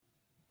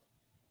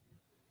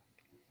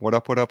What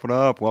up, what up, what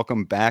up?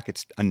 Welcome back.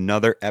 It's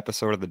another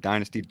episode of the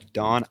Dynasty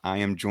Dawn. I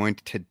am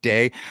joined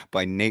today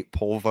by Nate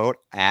Polvolt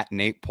at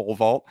Nate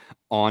Polvolt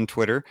on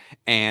Twitter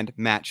and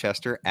Matt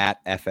Chester at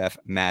FF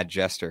Mad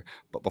Jester.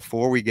 But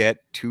before we get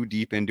too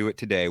deep into it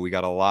today, we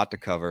got a lot to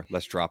cover.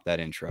 Let's drop that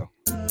intro.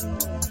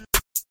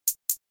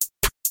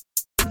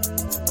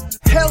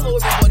 Hello,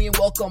 everybody, and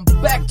welcome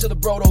back to the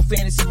Brodo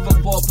Fantasy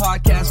Football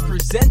Podcast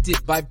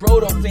presented by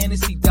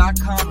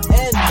BrodoFantasy.com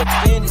and the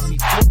Fantasy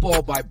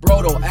Football by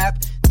Brodo app,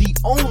 the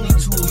only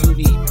tool you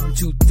need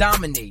to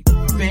dominate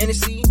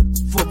fantasy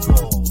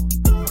football.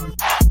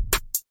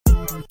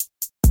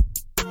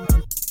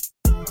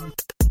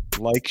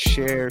 Like,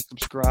 share,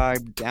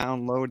 subscribe,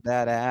 download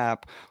that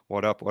app.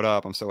 What up, what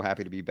up? I'm so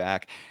happy to be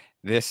back.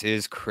 This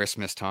is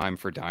Christmas time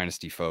for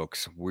Dynasty,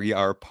 folks. We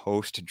are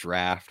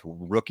post-draft.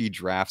 Rookie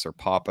drafts are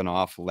popping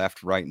off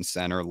left, right, and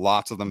center.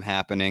 Lots of them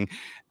happening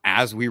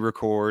as we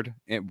record.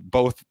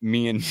 Both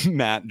me and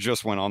Matt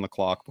just went on the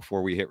clock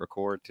before we hit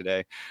record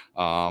today.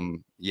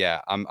 I'm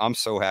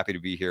so happy to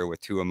be here with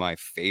two of my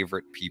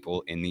favorite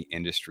people in the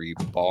industry,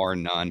 bar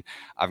none.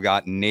 I've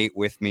got Nate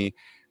with me,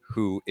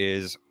 who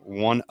is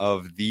one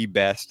of the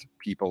best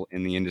people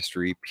in the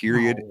industry,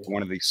 period.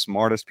 One of the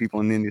smartest people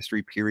in the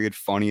industry, period.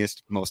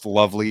 Funniest, most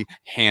lovely,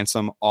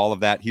 handsome, all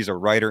of that. He's a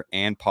writer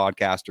and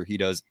podcaster. He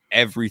does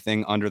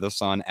everything under the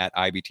sun at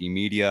IBT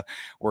Media,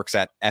 works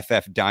at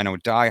FF Dino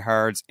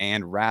Diehards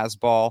and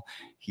Razball.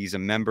 He's a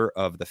member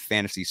of the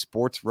Fantasy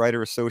Sports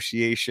Writer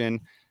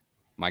Association.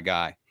 My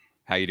guy,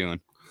 how you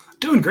doing?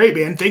 Doing great,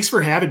 man. Thanks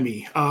for having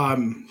me.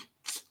 I'm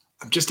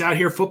just out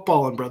here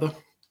footballing, brother.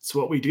 It's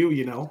what we do,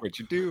 you know. What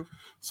you do.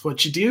 It's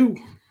what you do.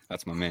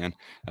 That's my man.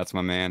 That's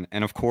my man.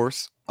 And of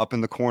course, up in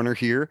the corner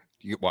here,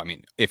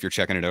 if you're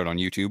checking it out on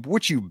YouTube,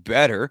 which you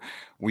better,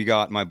 we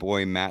got my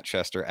boy Matt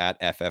Chester at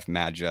FF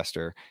Mad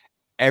Jester.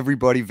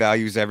 Everybody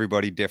values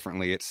everybody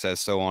differently. It says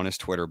so on his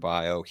Twitter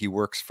bio. He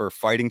works for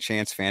Fighting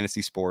Chance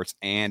Fantasy Sports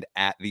and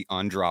at the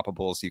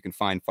Undroppables. You can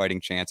find Fighting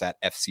Chance at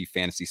FC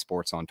Fantasy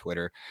Sports on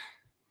Twitter.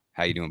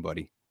 How you doing,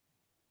 buddy?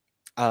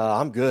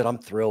 I'm good. I'm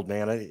thrilled,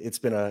 man. It's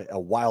been a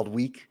wild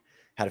week.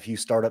 Had a few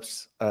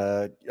startups,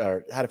 had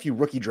a few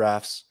rookie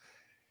drafts.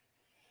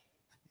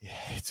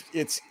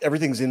 It's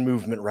everything's in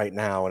movement right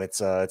now, and it's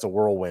a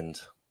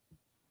whirlwind.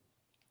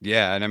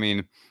 Yeah, and I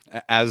mean,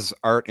 as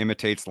art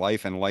imitates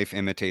life and life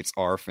imitates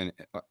art, and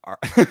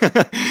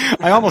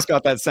I almost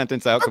got that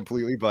sentence out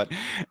completely, but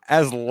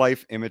as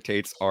life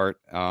imitates art,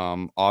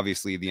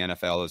 obviously the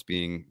NFL is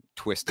being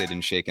twisted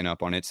and shaken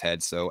up on its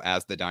head. So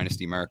as the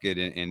dynasty market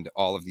and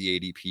all of the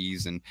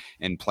ADPs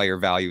and player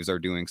values are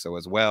doing so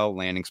as well,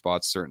 landing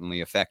spots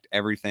certainly affect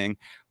everything.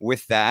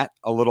 With that,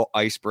 a little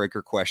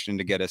icebreaker question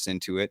to get us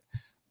into it.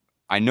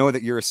 I know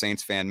that you're a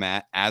Saints fan,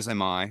 Matt, as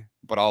am I,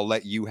 but I'll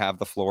let you have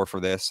the floor for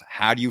this.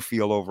 How do you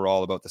feel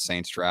overall about the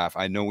Saints draft?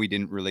 I know we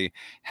didn't really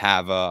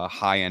have a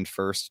high-end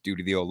first due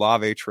to the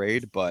Olave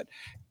trade, but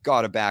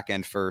got a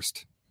back-end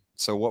first.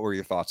 So what were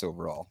your thoughts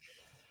overall?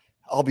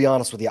 I'll be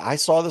honest with you. I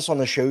saw this on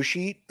the show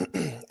sheet,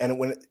 and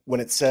when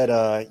it said,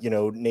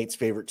 Nate's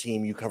favorite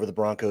team, you cover the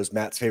Broncos.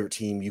 Matt's favorite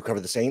team, you cover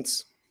the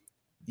Saints.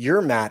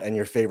 You're Matt, and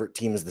your favorite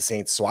team is the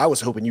Saints. So I was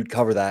hoping you'd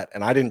cover that,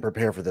 and I didn't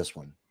prepare for this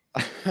one.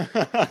 That's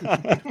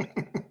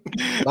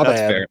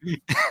fair.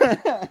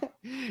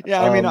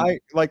 Yeah, I mean, I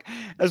like,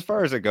 as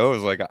far as it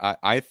goes, like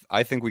I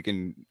think we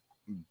can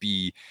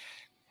be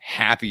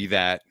happy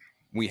that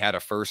we had a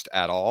first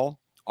at all.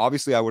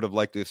 Obviously, I would have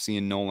liked to have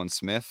seen Nolan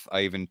Smith.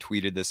 I even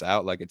tweeted this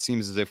out. Like, it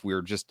seems as if we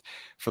were just,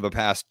 for the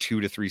past 2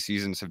 to 3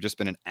 seasons, have just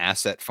been an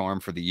asset farm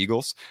for the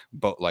Eagles.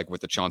 But like with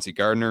the Chauncey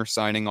Gardner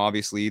signing,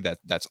 obviously,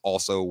 that's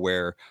also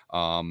where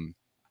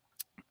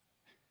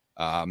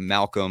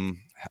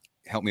Malcolm,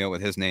 help me out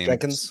with his name.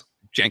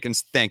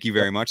 Jenkins, thank you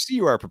very much. See,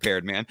 you are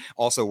prepared, man.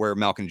 Also, where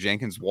Malcolm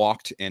Jenkins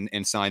walked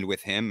and signed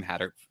with him,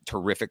 had a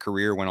terrific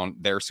career, went on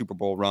their Super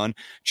Bowl run.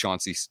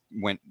 Chauncey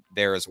went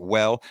there as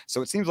well.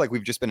 So it seems like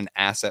we've just been an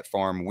asset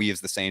farm. We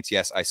as the Saints,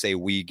 yes, I say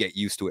we, get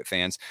used to it,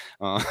 fans.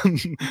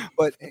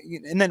 But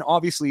and then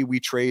obviously we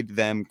trade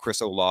them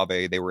Chris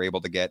Olave. They were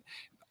able to get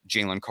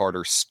Jalen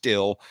Carter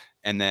still,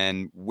 and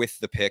then with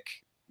the pick,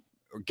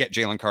 get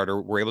Jalen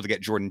Carter. We're able to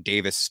get Jordan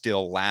Davis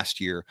still last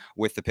year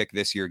with the pick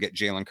this year, get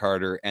Jalen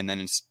Carter, and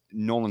then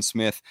Nolan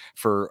Smith,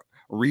 for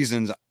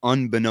reasons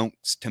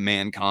unbeknownst to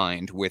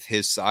mankind, with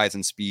his size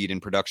and speed and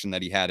production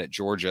that he had at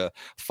Georgia,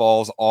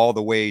 falls all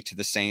the way to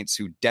the Saints,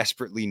 who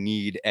desperately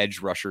need edge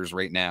rushers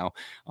right now,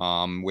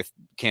 with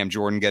Cam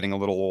Jordan getting a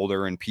little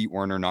older and Pete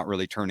Werner not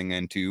really turning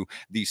into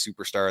the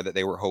superstar that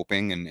they were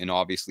hoping, and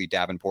obviously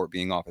Davenport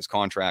being off his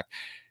contract.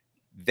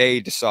 They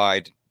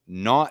decide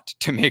not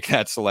to make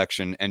that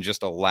selection and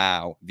just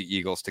allow the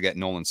Eagles to get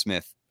Nolan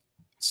Smith.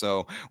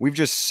 So we've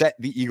just set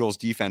the Eagles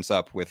defense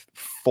up with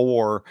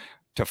 4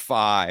 to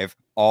 5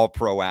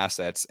 all-pro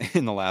assets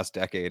in the last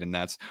decade, and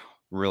that's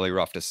really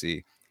rough to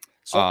see.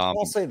 So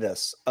I'll say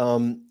this.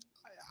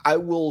 I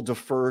will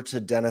defer to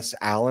Dennis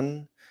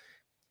Allen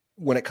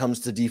when it comes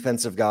to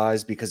defensive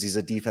guys, because he's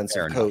a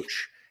defensive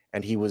coach.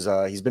 and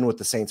he's been with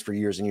the Saints for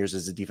years and years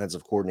as a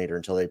defensive coordinator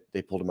until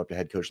they pulled him up to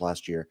head coach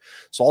last year.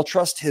 So I'll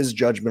trust his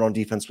judgment on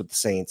defense with the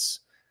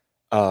Saints,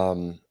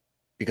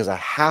 because I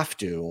have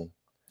to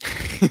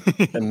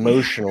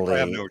emotionally. I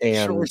have no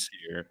choice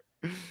here.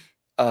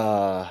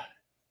 I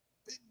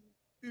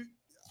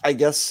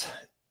guess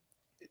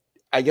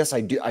I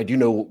do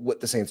know what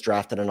the Saints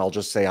drafted, and I'll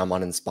just say I'm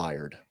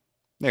uninspired.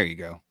 There you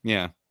go.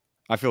 Yeah,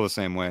 I feel the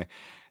same way.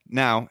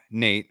 Now,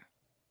 Nate,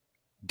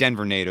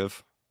 Denver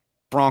native,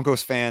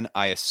 Broncos fan,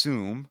 I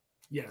assume.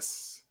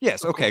 Yes.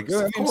 Yes. Okay.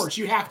 Good. Of course,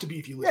 you have to be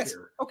if you live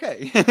here.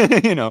 Okay.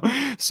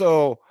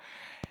 So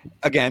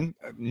again,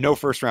 no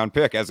first round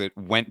pick, as it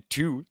went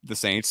to the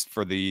Saints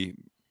for the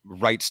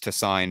rights to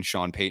sign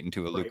Sean Payton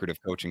to a lucrative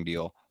coaching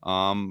deal.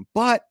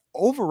 But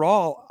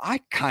overall,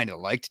 I kind of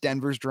liked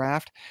Denver's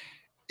draft.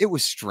 It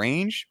was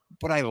strange,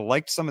 but I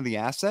liked some of the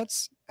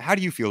assets. How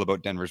do you feel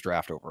about Denver's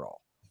draft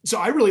overall? So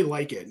I really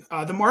like it.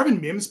 The Marvin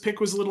Mims pick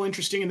was a little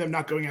interesting, and them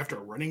not going after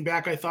a running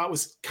back, I thought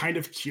was kind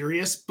of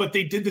curious, but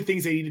they did the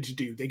things they needed to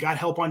do. They got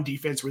help on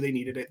defense where they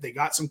needed it. They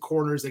got some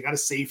corners. They got a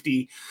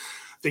safety.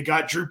 They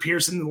got Drew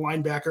Pearson, the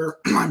linebacker.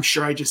 I'm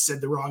sure I just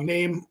said the wrong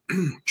name.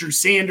 Drew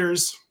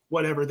Sanders,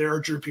 whatever. There are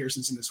Drew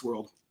Pearsons in this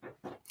world.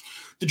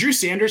 The Drew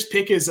Sanders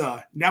pick is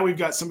now we've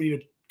got somebody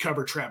to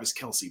cover Travis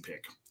Kelce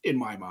pick in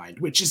my mind,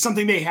 which is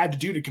something they had to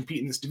do to compete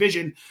in this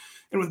division.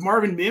 And with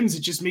Marvin Mims,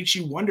 it just makes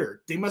you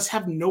wonder. They must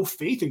have no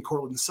faith in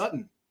Courtland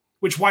Sutton,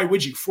 which why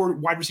would you?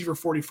 Wide receiver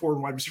 44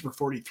 and wide receiver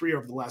 43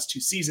 over the last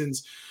 2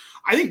 seasons.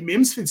 I think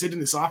Mims fits into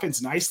this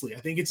offense nicely. I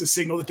think it's a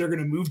signal that they're going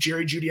to move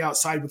Jerry Jeudy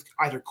outside with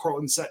either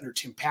Courtland Sutton or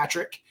Tim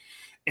Patrick,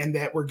 and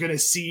that we're going to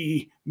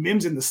see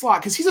Mims in the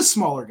slot because he's a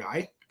smaller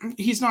guy.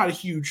 He's not a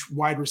huge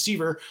wide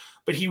receiver,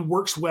 but he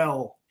works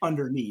well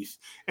underneath.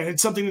 And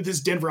it's something that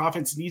this Denver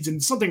offense needs,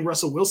 and something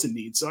Russell Wilson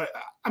needs. So,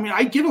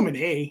 I give him an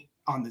A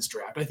on this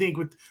draft. I think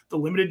with the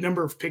limited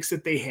number of picks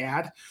that they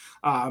had,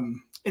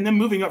 and then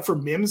moving up for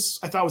Mims,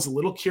 I thought was a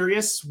little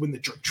curious when the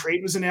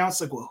trade was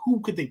announced. Like, well, who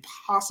could they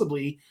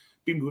possibly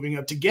be moving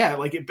up to get?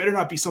 Like, it better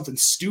not be something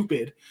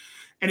stupid.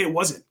 And it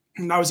wasn't.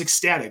 And I was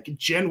ecstatic.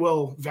 Jen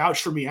will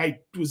vouch for me. I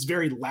was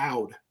very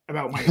loud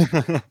about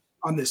my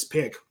on this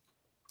pick.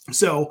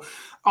 So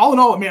all in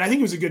all, man, I think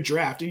it was a good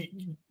draft.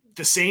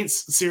 The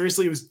Saints,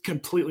 seriously, it was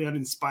completely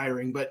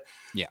uninspiring. But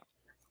yeah,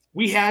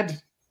 we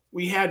had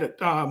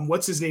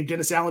what's his name,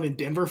 Dennis Allen in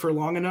Denver for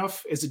long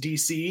enough as a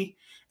DC,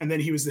 and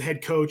then he was the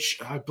head coach,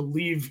 I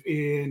believe,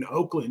 in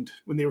Oakland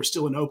when they were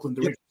still in Oakland.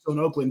 The Raiders were still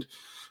in Oakland.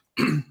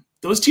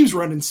 Those teams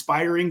were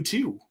uninspiring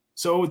too.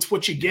 So it's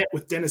what you get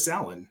with Dennis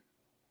Allen.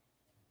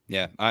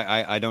 Yeah,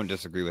 I don't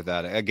disagree with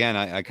that. Again,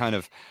 I kind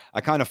of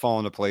fall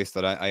into place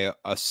that I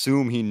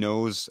assume he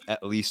knows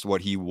at least what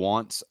he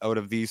wants out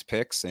of these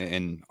picks,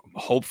 and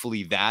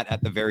hopefully that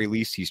at the very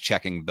least he's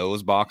checking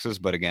those boxes.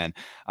 But again,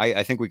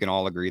 I think we can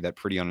all agree that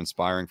pretty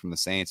uninspiring from the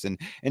Saints, and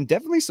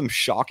definitely some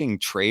shocking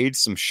trades,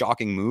 some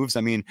shocking moves.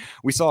 I mean,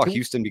 we saw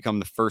Houston become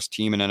the first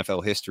team in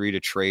NFL history to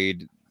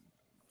trade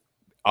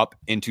up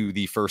into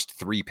the first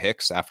 3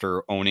 picks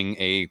after owning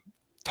a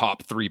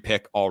top 3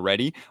 pick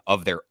already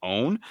of their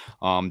own.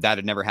 That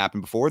had never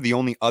happened before. The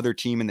only other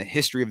team in the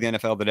history of the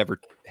NFL that ever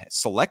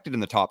selected in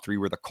the top 3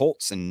 were the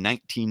Colts in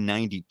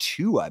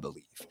 1992, I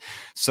believe.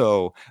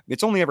 So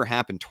it's only ever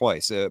happened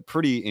twice. A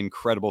pretty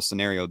incredible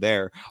scenario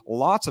there.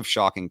 Lots of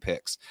shocking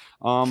picks.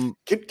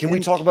 Can we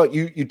talk about,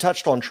 you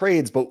touched on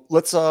trades, but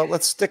let's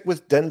stick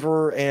with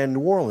Denver and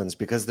New Orleans,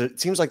 because it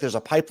seems like there's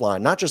a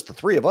pipeline, not just the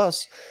 3 of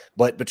us,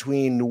 but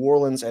between New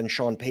Orleans and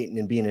Sean Payton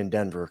and being in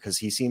Denver, because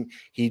he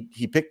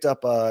picked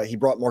up he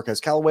brought Marquez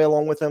Callaway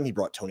along with him. He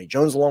brought Tony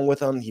Jones along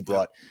with him. He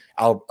brought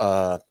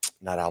the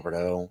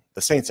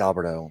Saints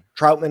Alberto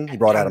Troutman. He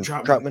brought Adam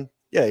Troutman.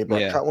 Yeah, he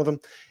brought Troutman with him.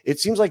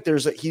 It seems like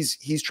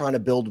he's trying to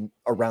build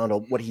around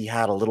what he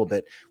had a little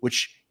bit,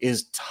 which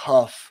is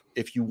tough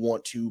if you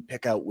want to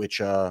pick out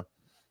which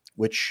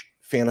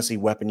fantasy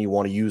weapon you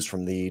want to use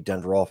from the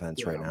Denver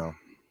offense right now.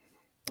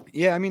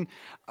 Yeah, I mean,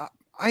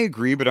 I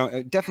agree, but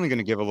I'm definitely going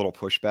to give a little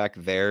pushback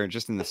there,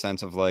 just in the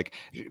sense of, like,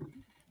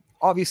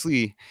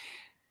 obviously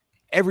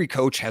every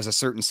coach has a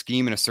certain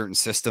scheme and a certain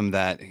system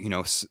that,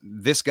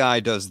 this guy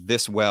does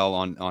this well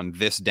on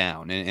this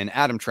down, and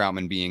Adam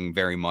Troutman being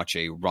very much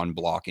a run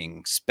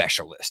blocking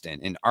specialist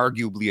and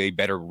arguably a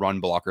better run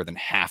blocker than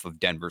half of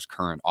Denver's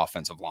current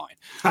offensive line.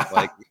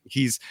 Like,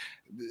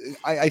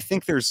 I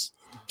think there's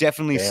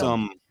definitely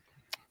some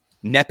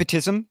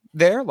nepotism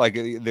there. Like,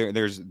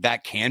 there's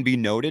that can be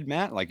noted,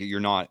 Matt. Like, you're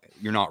not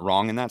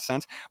wrong in that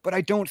sense, but I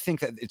don't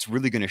think that it's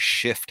really going to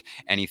shift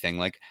anything.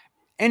 Like,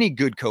 any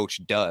good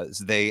coach does,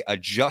 they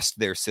adjust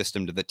their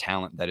system to the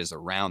talent that is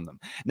around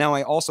them. Now,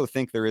 I also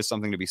think there is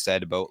something to be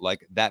said about,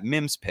 like, that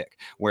Mims pick,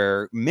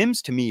 where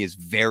Mims to me is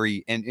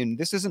very, and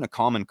this isn't a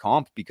common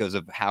comp because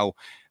of how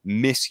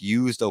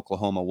misused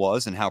Oklahoma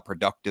was and how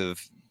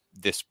productive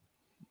this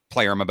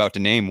player I'm about to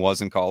name was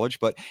in college,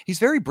 but he's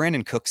very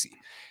Brandon Cooksy.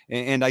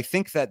 And I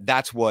think that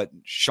that's what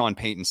Sean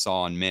Payton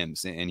saw in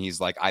Mims. And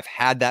he's like, I've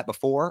had that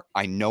before.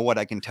 I know what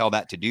I can tell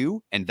that to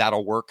do, and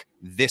that'll work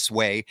this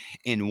way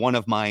in one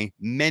of my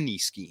many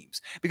schemes.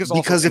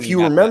 Because if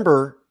you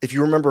remember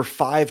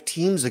 5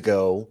 teams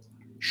ago,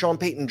 Sean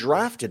Payton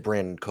drafted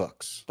Brandon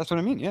Cooks. That's what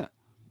I mean. Yeah.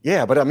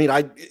 Yeah, but I mean,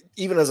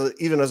 even as a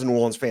New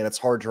Orleans fan, it's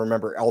hard to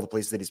remember all the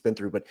places that he's been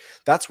through. But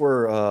that's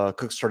where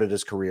Cook started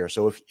his career.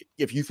 So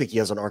if you think he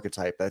has an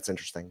archetype, that's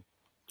interesting.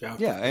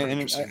 Yeah,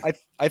 and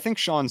I think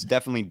Sean's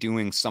definitely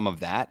doing some of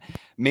that,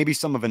 maybe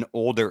some of an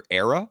older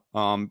era,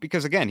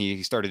 because again,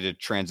 he started to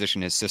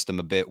transition his system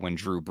a bit when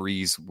Drew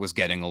Brees was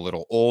getting a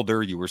little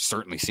older. You were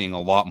certainly seeing a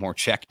lot more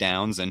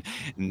checkdowns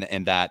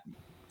and that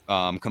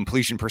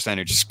completion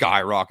percentage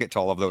skyrocket to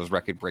all of those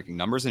record-breaking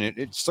numbers, and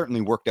it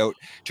certainly worked out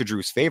to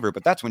Drew's favor.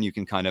 But that's when you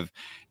can kind of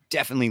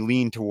definitely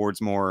lean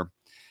towards more,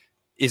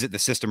 is it the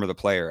system or the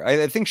player?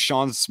 I think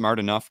Sean's smart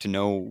enough to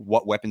know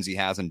what weapons he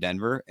has in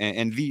Denver.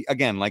 And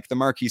again, like the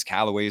Marquise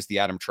Callaways, the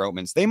Adam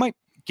Troutmans, they might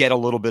get a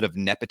little bit of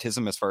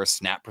nepotism as far as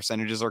snap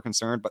percentages are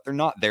concerned, but they're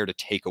not there to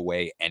take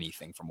away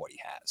anything from what he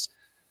has.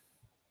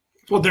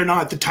 Well, they're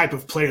not the type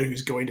of player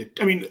who's going to,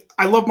 I mean,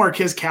 I love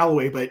Marquise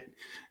Callaway, but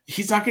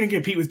he's not going to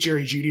compete with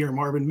Jerry Jeudy or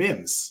Marvin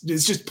Mims.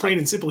 It's just plain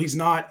and simple. He's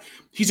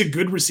a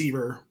good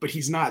receiver, but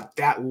he's not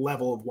that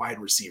level of wide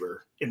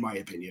receiver, in my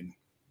opinion.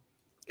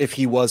 If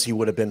he was, he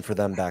would have been for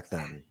them back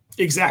then.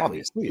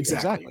 Exactly.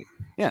 Exactly.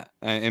 Yeah.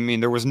 I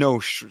mean, there was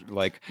no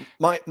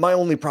my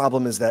only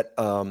problem is that,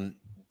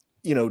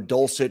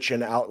 Dulcich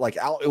and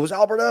it was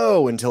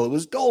Alberto until it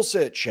was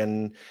Dulcich.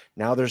 And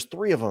now there's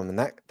 3 of them. And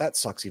that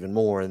sucks even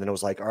more. And then it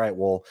was like, all right,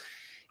 well,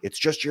 it's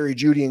just Jerry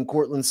Jeudy and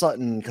Cortland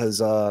Sutton because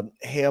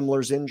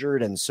Hamler's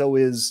injured. And so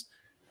is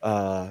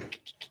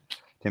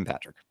Tim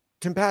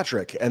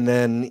Patrick. And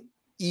then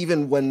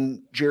even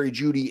when Jerry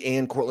Jeudy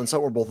and Cortland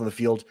Sutton were both in the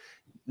field,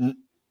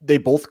 they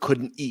both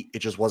couldn't eat. It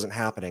just wasn't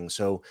happening.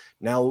 So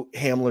now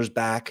Hamler's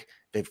back.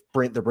 They're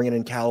bringing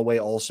in Callaway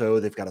also.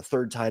 They've got a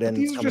third tight end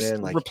coming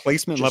in. Like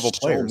replacement level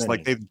players.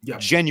 Like they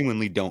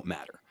genuinely don't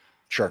matter.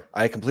 Sure.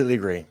 I completely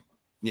agree.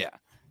 Yeah.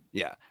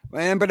 Yeah.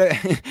 But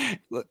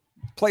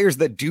players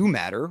that do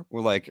matter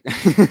were like,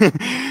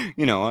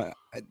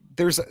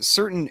 there's a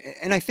certain,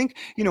 and I think,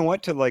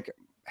 to like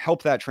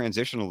help that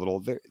transition a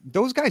little,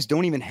 those guys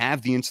don't even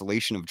have the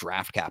insulation of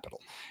draft capital.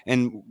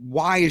 And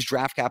why is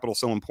draft capital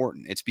so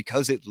important? It's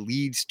because it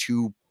leads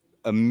to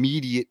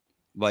immediate,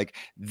 like,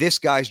 this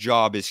guy's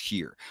job is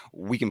here.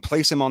 We can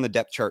place him on the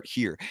depth chart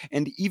here.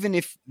 And even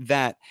if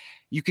that,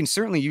 you can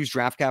certainly use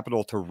draft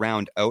capital to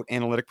round out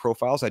analytic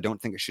profiles. I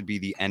don't think it should be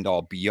the end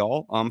all be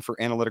all for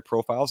analytic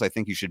profiles. I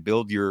think you should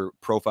build your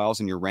profiles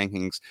and your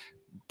rankings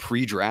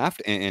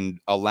pre-draft and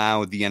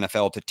allow the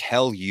NFL to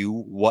tell you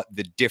what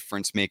the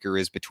difference maker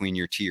is between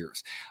your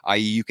tiers. I.e.,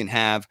 you can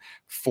have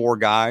 4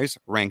 guys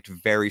ranked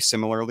very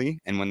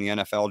similarly, and when the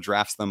NFL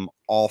drafts them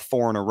all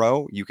 4 in a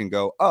row, you can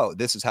go, oh,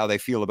 this is how they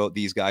feel about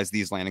these guys,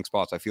 these landing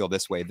spots. I feel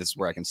this way. This is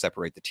where I can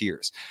separate the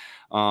tiers.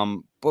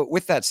 But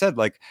with that said,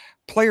 like,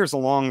 players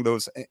along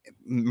those,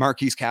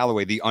 Marquise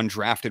Callaway, the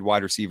undrafted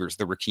wide receivers,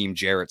 the Raheem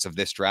Jarrett's of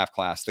this draft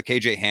class, the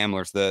KJ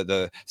Hamlers,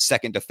 the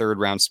 2nd to 3rd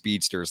round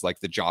speedsters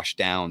like the Josh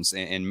Downs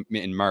and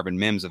Marvin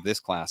Mims of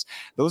this class,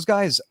 those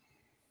guys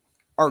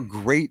are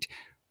great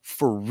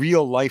for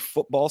real life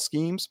football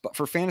schemes, but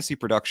for fantasy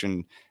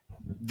production,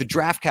 the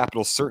draft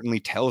capital certainly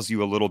tells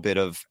you a little bit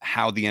of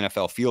how the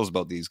NFL feels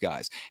about these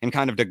guys. And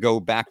kind of to go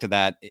back to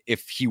that,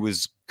 if he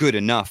was good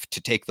enough to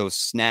take those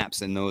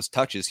snaps and those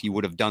touches, he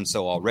would have done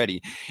so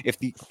already.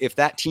 If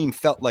that team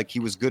felt like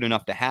he was good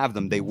enough to have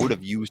them, they would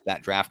have used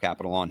that draft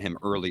capital on him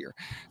earlier.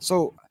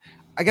 So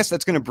I guess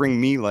that's going to bring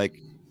me, like,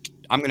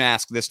 I'm going to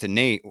ask this to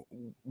Nate.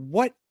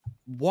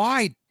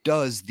 Why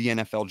does the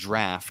NFL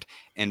draft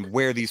and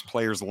where these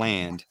players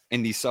land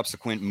and these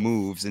subsequent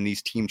moves and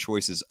these team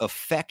choices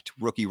affect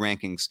rookie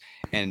rankings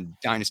and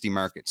dynasty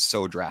markets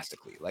so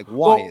drastically? Like,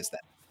 why is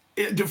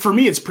that? For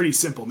me, it's pretty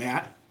simple,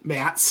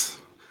 Matt's,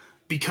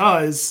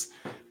 because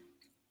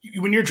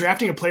when you're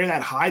drafting a player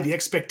that high, the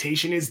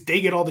expectation is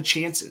they get all the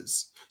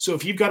chances. So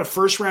if you've got a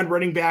 1st round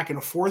running back and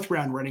a 4th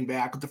round running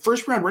back, with the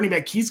 1st round running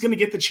back, he's going to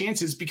get the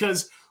chances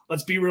because,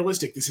 let's be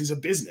realistic, this is a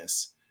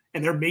business.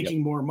 And they're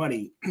making more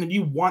money. And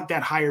you want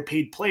that higher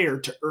paid player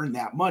to earn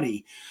that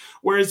money.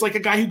 Whereas like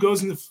a guy who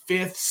goes in the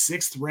 5th,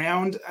 6th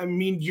round, I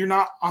mean, you're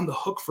not on the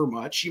hook for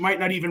much. You might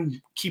not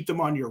even keep them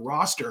on your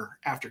roster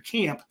after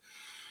camp.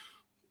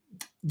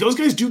 Those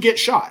guys do get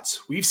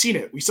shots. We've seen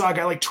it. We saw a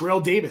guy like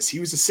Terrell Davis.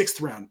 He was a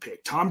 6th round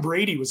pick. Tom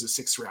Brady was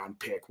a 6th round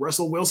pick.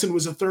 Russell Wilson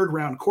was a 3rd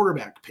round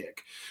quarterback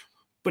pick.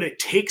 But it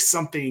takes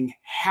something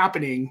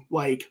happening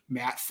like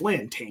Matt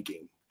Flynn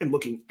tanking and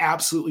looking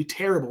absolutely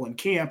terrible in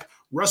camp.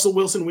 Russell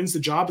Wilson wins the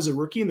job as a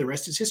rookie, and the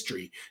rest is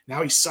history.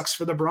 Now he sucks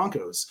for the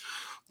Broncos.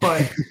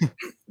 But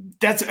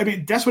that's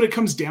what it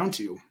comes down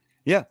to.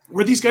 Yeah.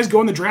 Where these guys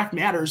go in the draft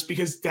matters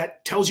because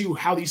that tells you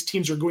how these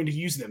teams are going to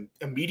use them.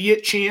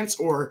 Immediate chance,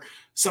 or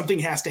something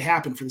has to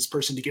happen for this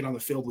person to get on the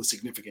field with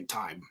significant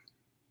time.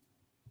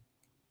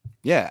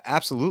 Yeah,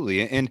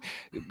 absolutely. And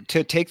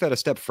to take that a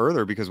step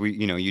further, because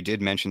you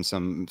did mention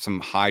some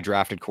high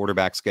drafted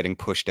quarterbacks getting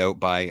pushed out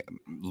by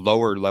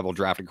lower level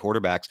drafted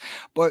quarterbacks,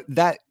 but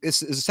that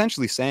is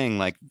essentially saying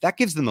like that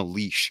gives them a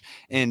leash.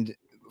 And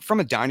from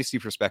a dynasty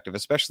perspective,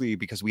 especially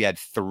because we had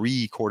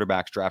 3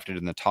 quarterbacks drafted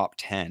in the top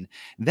 10,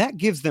 that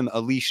gives them a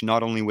leash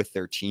not only with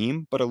their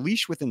team, but a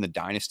leash within the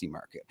dynasty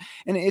market.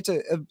 And it's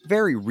a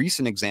very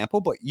recent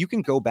example, but you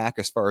can go back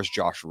as far as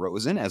Josh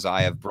Rosen, as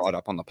I have brought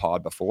up on the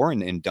pod before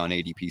and done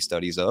ADP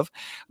studies of.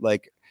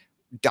 Like,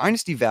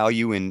 dynasty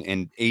value and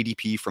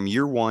ADP from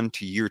year 1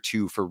 to year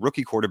 2 for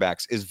rookie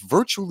quarterbacks is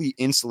virtually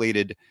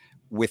insulated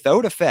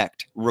without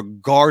effect,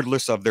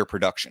 regardless of their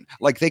production.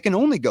 Like, they can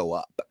only go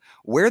up.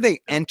 Where they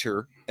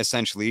enter,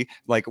 essentially,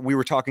 like we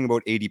were talking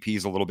about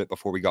ADPs a little bit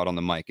before we got on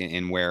the mic,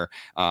 and where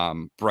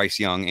Bryce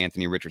Young,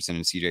 Anthony Richardson,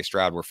 and CJ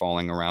Stroud were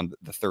falling around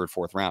the 3rd,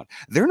 4th round.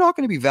 They're not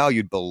going to be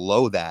valued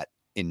below that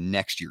in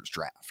next year's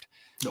draft.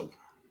 No.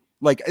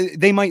 Like,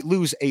 they might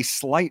lose a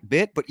slight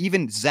bit, but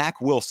even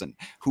Zach Wilson,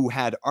 who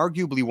had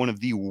arguably one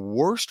of the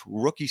worst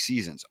rookie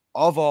seasons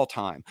of all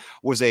time,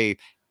 was a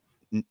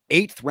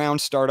 8th round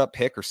startup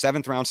pick or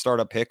 7th round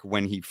startup pick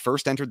when he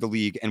first entered the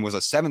league, and was a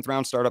 7th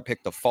round startup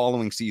pick the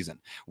following season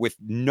with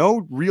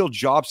no real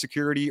job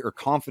security or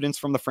confidence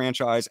from the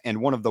franchise,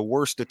 and one of the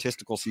worst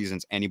statistical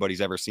seasons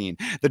anybody's ever seen.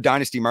 The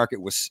dynasty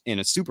market was in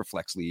a super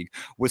flex league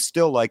was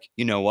still like,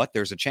 you know what,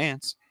 there's a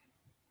chance.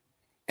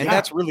 And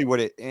that's really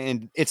what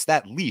and it's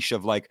that leash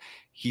of like,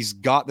 he's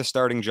got the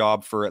starting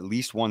job for at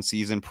least 1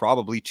 season,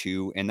 probably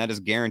 2. And that is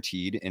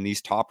guaranteed. And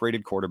these top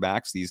rated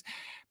quarterbacks,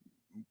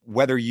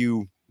 whether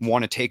you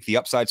want to take the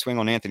upside swing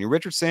on Anthony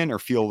Richardson or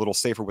feel a little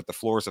safer with the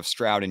floors of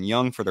Stroud and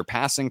Young for their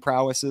passing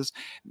prowesses,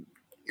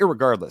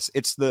 irregardless,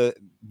 it's the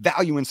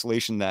value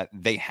insulation that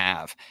they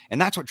have. And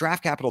that's what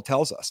draft capital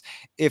tells us.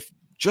 If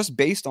just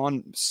based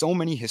on so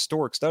many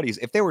historic studies,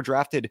 if they were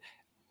drafted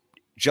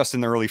just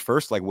in the early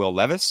first, like Will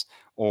Levis,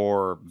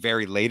 or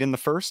very late in the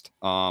first,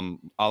 a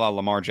la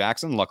Lamar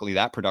Jackson, luckily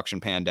that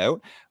production panned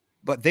out,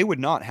 but they would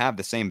not have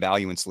the same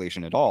value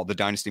insulation at all. The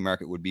dynasty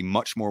market would be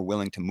much more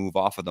willing to move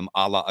off of them,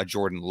 a la a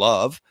Jordan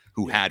Love,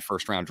 who had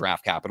 1st round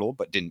draft capital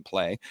but didn't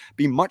play,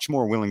 be much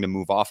more willing to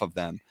move off of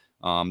them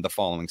the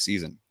following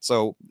season.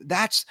 So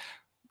that's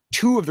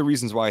 2 of the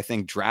reasons why I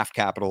think draft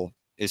capital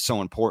is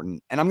so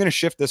important. And I'm going to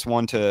shift this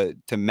one to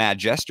Mad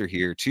Jester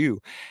here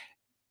too.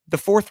 The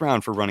 4th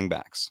round for running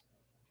backs.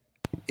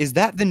 Is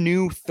that the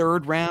new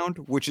 3rd round,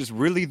 which is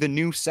really the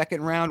new 2nd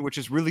round, which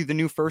is really the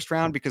new 1st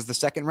round, because the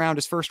 2nd round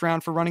is 1st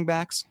round for running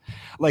backs?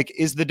 Like,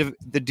 is the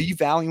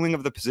devaluing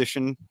of the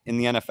position in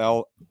the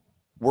NFL,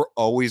 we're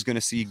always going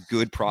to see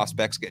good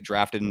prospects get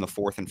drafted in the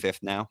 4th and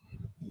 5th now?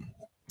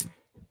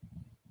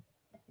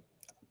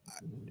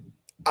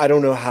 I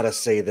don't know how to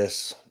say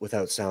this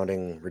without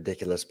sounding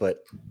ridiculous,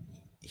 but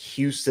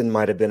Houston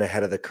might have been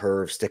ahead of the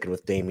curve sticking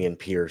with Dameon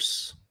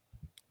Pierce.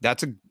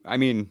 That's a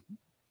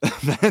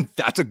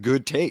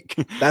good take.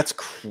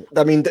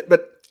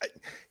 But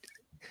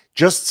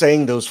just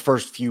saying those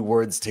first few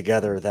words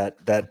together,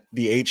 that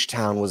the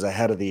H-Town was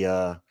ahead of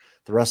the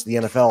rest of the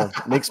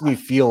NFL makes me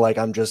feel like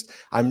I'm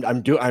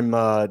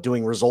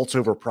doing results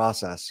over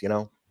process, you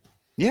know?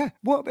 Yeah,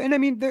 well, and I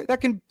mean,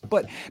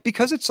 but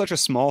because it's such a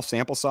small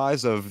sample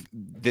size of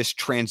this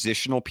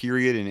transitional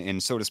period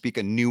and so to speak,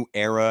 a new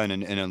era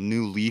and a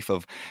new leaf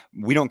of,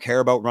 we don't care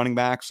about running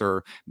backs,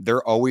 or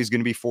they're always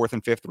going to be 4th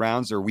and 5th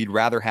rounds, or we'd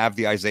rather have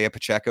the Isaiah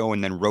Pacheco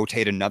and then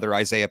rotate another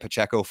Isaiah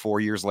Pacheco 4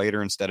 years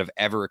later instead of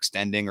ever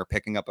extending or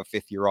picking up a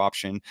 5th year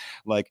option.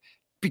 Like,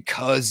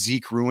 because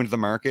Zeke ruined the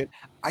market,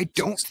 I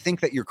don't think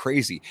that you're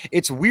crazy.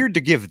 It's weird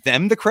to give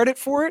them the credit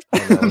for it,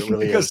 it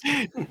really because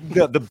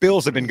the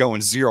Bills have been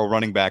going 0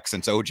 running back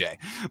since OJ.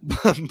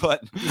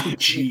 But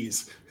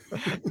jeez.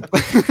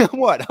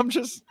 What?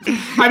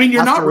 I mean,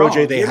 you're not wrong.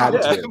 OJ, they had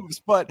to.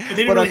 But they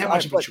didn't really have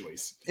much of a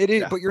choice. It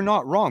is, but you're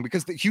not wrong,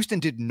 because Houston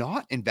did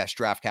not invest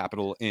draft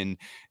capital in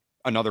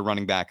another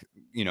running back,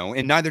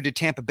 and neither did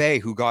Tampa Bay,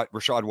 who got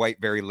Rachaad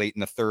White very late in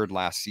the 3rd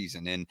last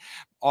season. And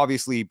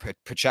obviously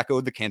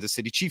Pacheco, the Kansas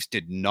City Chiefs,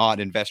 did not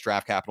invest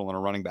draft capital in a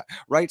running back,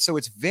 right? So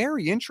it's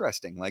very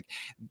interesting. Like,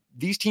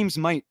 these teams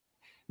might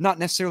not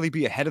necessarily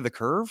be ahead of the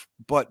curve,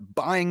 but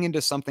buying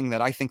into something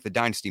that I think the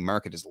dynasty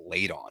market is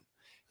late on.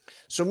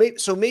 So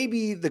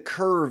maybe the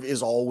curve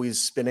is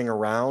always spinning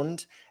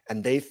around,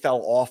 and they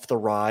fell off the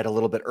ride a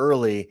little bit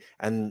early.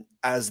 And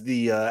as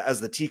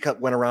the teacup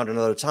went around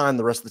another time,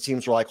 the rest of the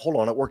teams were like, hold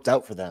on, it worked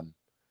out for them.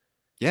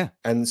 Yeah.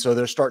 And so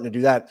they're starting to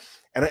do that.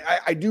 And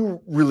I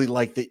do really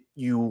like that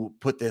you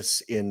put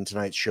this in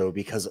tonight's show,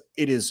 because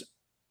it is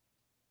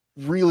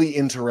really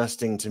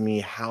interesting to me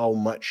how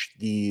much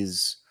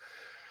these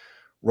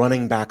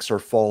running backs are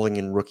falling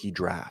in rookie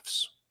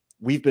drafts.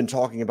 We've been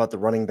talking about the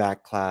running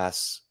back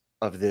class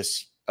of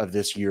this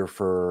year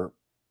for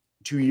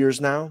 2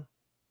 years now.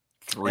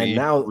 3, and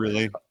now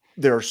really.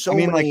 There are so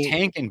many. Like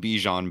Tank and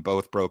Bijan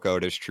both broke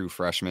out as true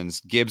freshmen.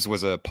 Gibbs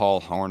was a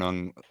Paul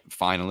Hornung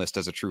finalist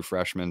as a true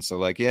freshman.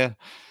 So yeah.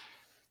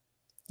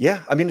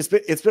 I mean,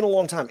 it's been a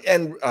long time,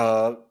 and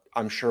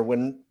I'm sure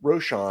when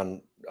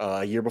Roshan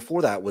A year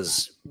before that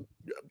was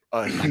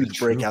a huge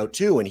breakout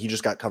too, and he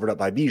just got covered up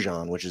by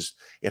Bijan, which is,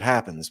 it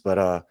happens.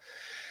 But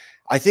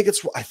I think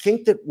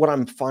that what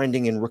I'm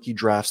finding in rookie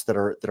drafts that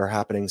are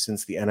happening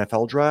since the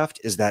NFL draft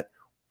is that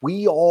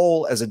we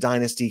all, as a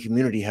dynasty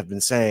community, have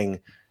been saying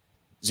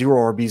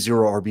 0 RB,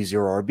 0 RB,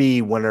 0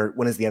 RB.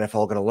 When is the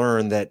NFL going to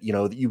learn that,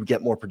 that you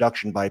get more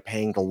production by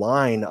paying the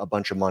line a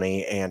bunch of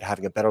money and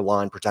having a better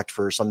line protect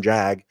for some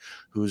jag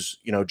who's,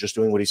 just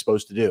doing what he's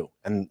supposed to do.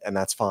 And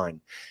that's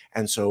fine.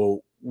 And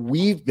so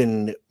we've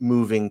been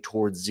moving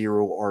towards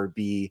 0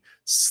 RB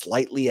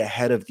slightly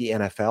ahead of the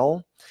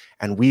NFL.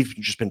 And we've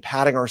just been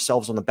patting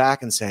ourselves on the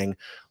back and saying,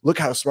 look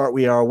how smart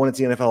we are. When is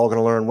the NFL going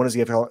to learn? When is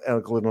the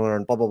NFL going to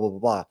learn? Blah, blah, blah, blah,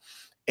 blah.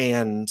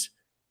 And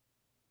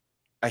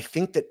I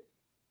think that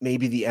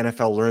maybe the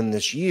NFL learned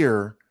this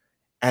year.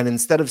 And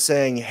instead of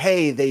saying,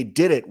 hey, they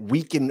did it,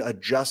 we can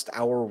adjust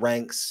our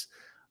ranks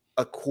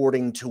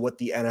according to what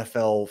the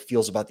NFL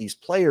feels about these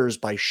players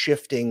by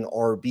shifting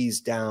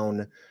RBs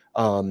down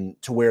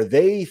to where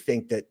they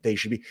think that they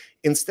should be.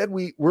 Instead,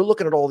 we're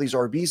looking at all these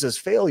RBs as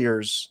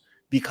failures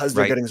because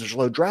they're getting such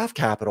low draft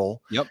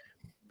capital. Yep.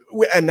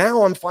 And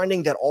now I'm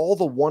finding that all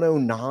the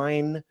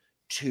 109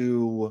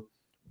 to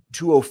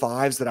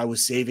 205s that I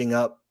was saving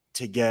up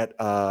to get,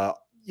 I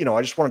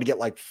just wanted to get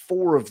like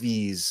 4 of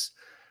these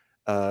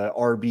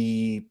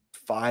RB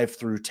 5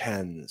 through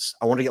 10s.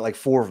 I wanted to get like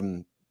 4 of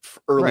them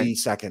early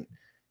second.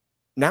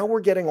 Now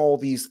we're getting all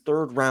these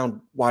third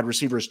round wide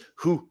receivers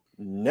who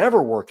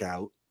never work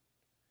out,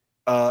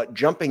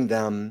 jumping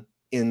them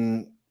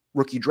in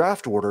rookie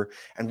draft order,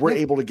 and we're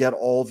able to get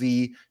all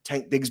the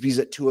Tank Bigsby's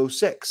at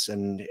 206,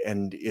 and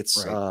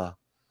it's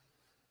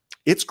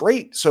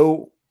great.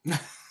 So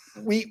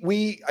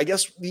I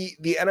guess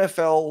the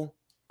NFL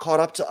caught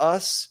up to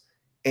us,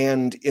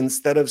 and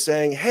instead of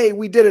saying, hey,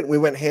 we did it, we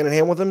went hand in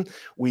hand with them,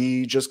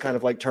 we just kind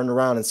of like turned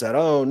around and said,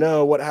 oh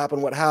no, what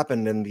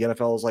happened? And the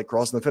NFL is like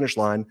crossing the finish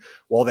line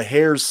while the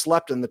hares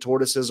slept and the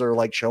tortoises are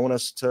like showing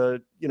us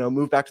to,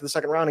 move back to the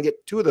second round and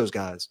get 2 of those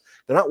guys.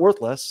 They're not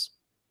worthless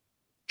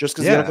just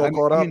because the NFL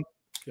caught up.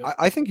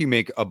 I think you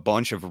make a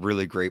bunch of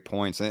really great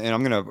points, and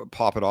I'm going to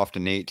pop it off to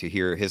Nate to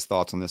hear his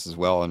thoughts on this as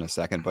well in a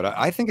second. But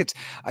I think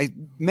I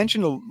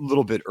mentioned a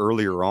little bit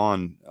earlier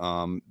on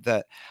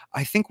that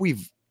I think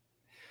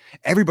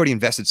everybody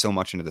invested so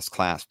much into this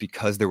class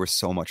because there was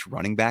so much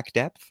running back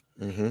depth.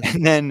 Mm-hmm.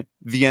 And then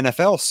the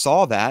NFL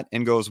saw that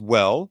and goes,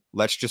 well,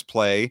 let's just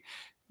play,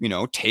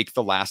 take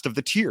the last of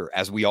the tier,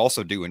 as we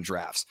also do in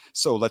drafts.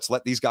 So let's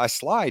let these guys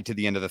slide to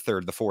the end of the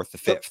 3rd, the 4th, the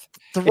 5th.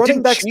 The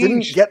running backs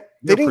didn't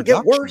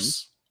get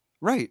worse.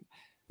 Right.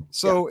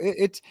 So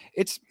it's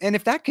and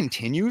if that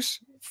continues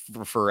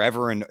for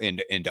forever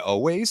and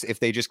always, if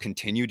they just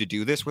continue to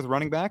do this with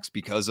running backs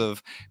because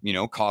of,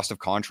 cost of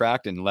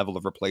contract and level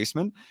of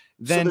replacement,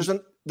 then so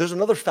there's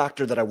another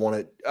factor that I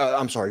wanted.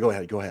 I'm sorry. Go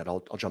ahead.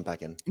 I'll jump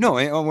back in. No,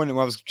 when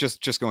I was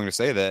just going to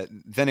say that,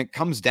 then it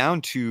comes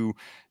down to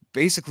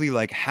basically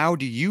like, how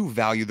do you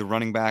value the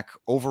running back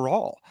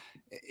overall?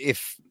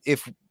 If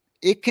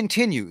it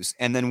continues,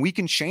 and then we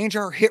can change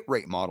our hit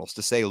rate models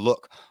to say,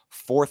 look,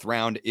 4th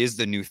round is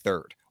the new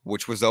 3rd,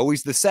 which was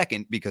always the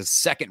 2nd, because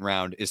 2nd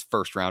round is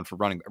 1st round for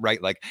running,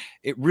 right? Like,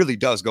 it really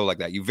does go like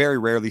that. You very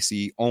rarely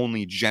see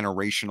only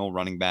generational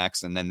running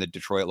backs, and then the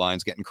Detroit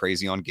Lions getting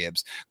crazy on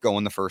Gibbs go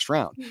in the 1st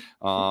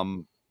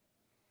round.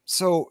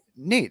 So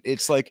Nate,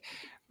 it's like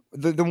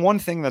the one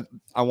thing that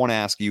I want to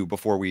ask you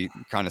before we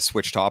kind of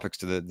switch topics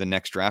to the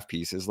next draft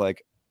piece is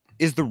like,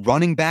 is the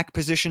running back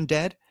position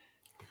dead?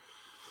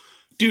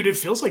 Dude, it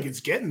feels like it's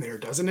getting there,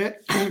 doesn't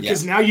it?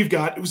 Because now you've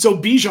got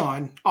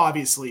Bijan,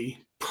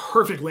 obviously,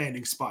 perfect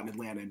landing spot in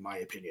Atlanta, in my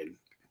opinion.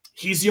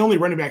 He's the only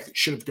running back that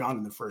should have gone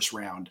in the 1st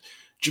round.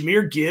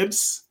 Jahmyr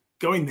Gibbs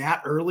going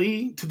that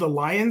early to the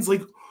Lions,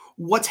 like,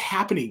 what's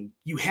happening?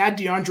 You had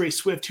DeAndre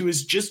Swift, who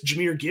is just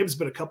Jahmyr Gibbs,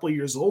 but a couple of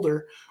years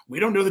older. We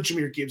don't know that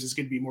Jahmyr Gibbs is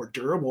going to be more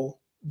durable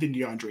than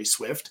DeAndre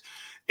Swift.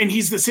 And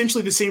he's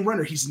essentially the same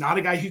runner. He's not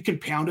a guy who can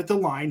pound at the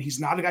line. He's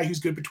not a guy who's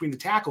good between the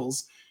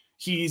tackles.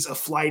 He's a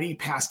flighty,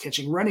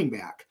 pass-catching running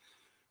back.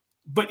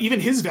 But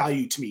even his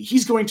value to me,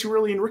 he's going too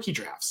early in rookie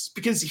drafts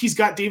because he's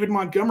got David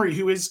Montgomery,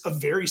 who is a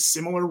very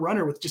similar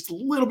runner with just a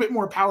little bit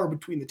more power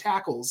between the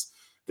tackles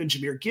than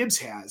Jahmyr Gibbs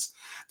has.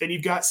 Then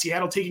you've got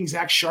Seattle taking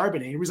Zach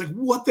Charbonnet, and he's like,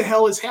 what the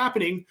hell is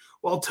happening?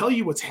 Well, I'll tell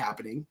you what's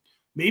happening.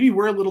 Maybe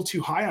we're a little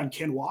too high on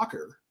Ken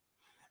Walker.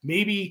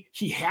 Maybe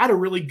he had a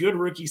really good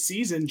rookie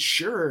season.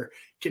 Sure.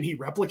 Can he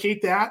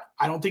replicate that?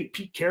 I don't think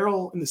Pete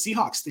Carroll and the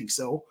Seahawks think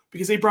so,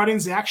 because they brought in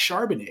Zach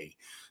Charbonnet.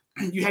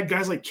 You had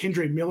guys like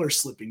Kendre Miller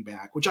slipping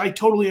back, which I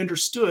totally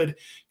understood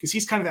because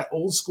he's kind of that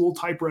old school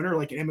type runner,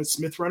 like an Emmitt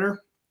Smith runner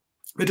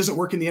that doesn't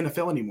work in the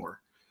NFL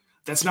anymore.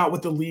 That's not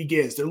what the league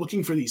is. They're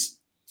looking for these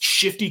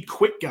shifty,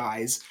 quick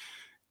guys,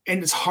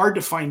 and it's hard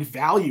to find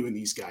value in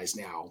these guys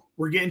now.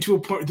 We're getting to a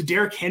point, the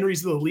Derrick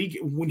Henrys of the league,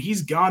 when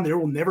he's gone, there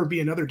will never be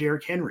another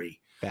Derrick Henry.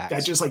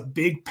 That's just like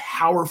big,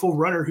 powerful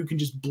runner who can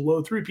just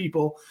blow through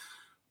people,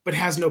 but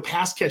has no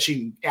pass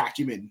catching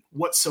acumen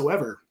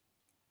whatsoever.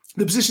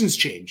 the positions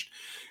changed.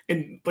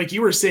 And like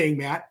you were saying,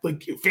 Matt,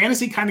 like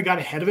fantasy kind of got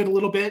ahead of it a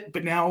little bit,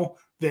 but now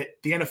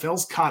that the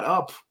NFL's caught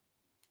up,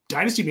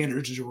 dynasty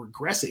managers are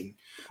regressing.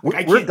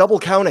 Like we're double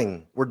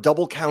counting. We're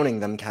double counting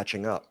them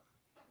catching up.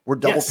 We're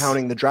double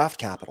counting the draft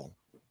capital.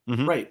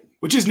 Mm-hmm. Right.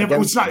 Which is never,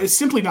 it's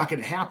simply not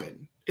going to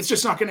happen. It's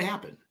just not going to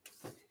happen.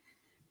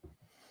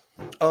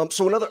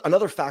 So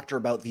another factor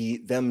about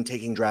them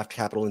taking draft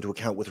capital into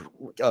account with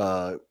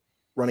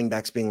running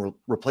backs being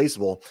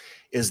replaceable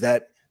is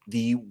that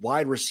the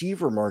wide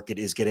receiver market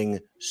is getting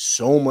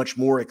so much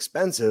more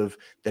expensive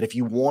that if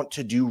you want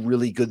to do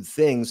really good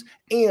things,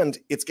 and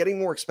it's getting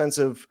more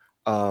expensive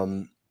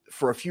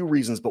for a few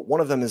reasons, but one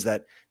of them is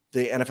that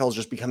the NFL is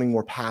just becoming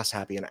more pass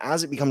happy. And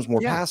as it becomes more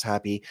pass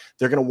happy,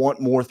 they're going to want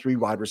more 3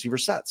 wide receiver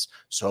sets.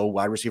 So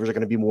wide receivers are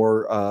going to be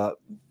more,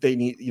 they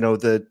need,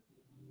 the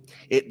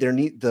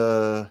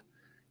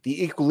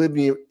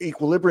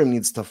equilibrium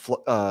needs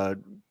to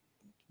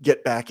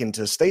get back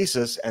into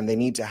stasis, and they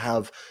need to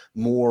have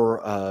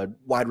more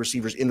wide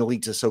receivers in the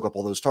league to soak up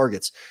all those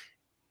targets.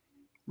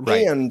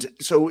 Right. And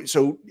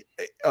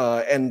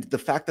and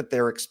the fact that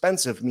they're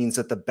expensive means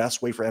that the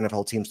best way for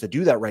NFL teams to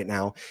do that right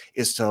now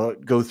is to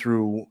go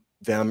through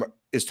them,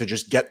 is to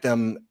just get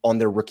them on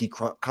their rookie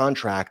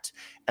contract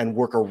and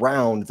work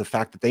around the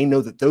fact that they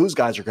know that those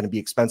guys are going to be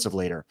expensive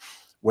later.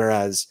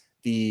 Whereas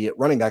the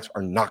running backs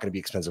are not going to be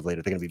expensive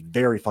later. They're going to be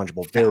very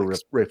fungible, very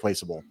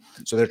replaceable.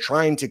 So they're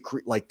trying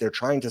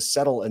to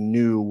settle a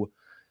new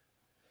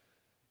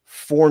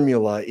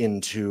formula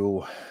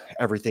into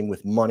everything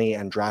with money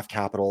and draft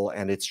capital.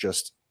 And it's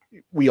just,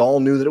 we all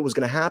knew that it was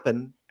going to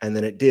happen, and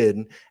then it did.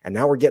 And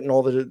now we're getting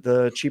all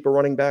the cheaper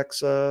running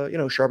backs,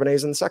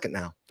 Charbonnet's in the second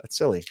now. That's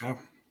silly.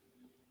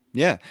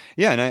 Yeah.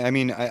 Yeah. And I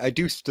mean, I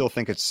do still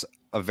think it's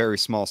a very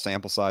small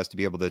sample size to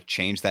be able to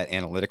change that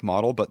analytic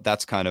model, but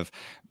that's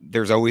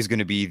there's always going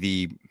to be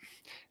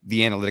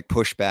the analytic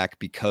pushback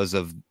because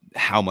of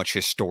how much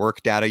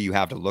historic data you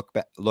have to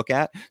look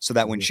at, so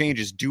that when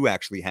changes do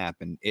actually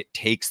happen, it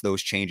takes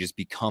those changes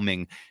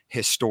becoming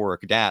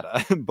historic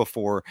data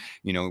before,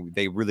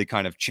 they really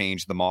kind of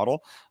change the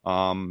model.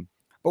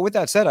 But with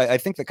that said, I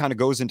think that kind of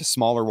goes into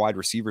smaller wide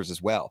receivers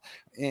as well.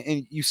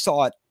 And you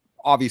saw it.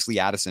 Obviously,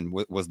 Addison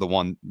was the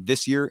one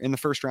this year in the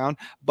first round,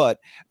 but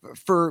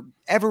for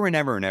ever and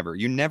ever and ever,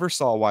 you never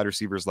saw wide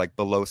receivers like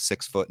below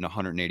 6 foot and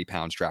 180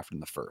 pounds drafted in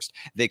the first.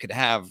 They could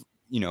have,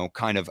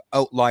 kind of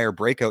outlier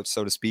breakouts,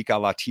 so to speak, a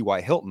la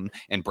T.Y. Hilton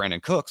and Brandon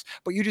Cooks,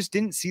 but you just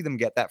didn't see them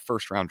get that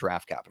first round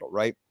draft capital,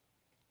 right?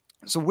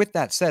 So with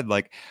that said,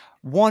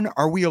 one,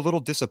 are we a little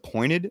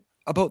disappointed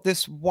about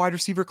this wide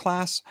receiver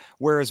class?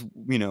 Whereas,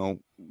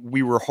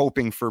 we were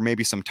hoping for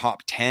maybe some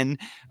top 10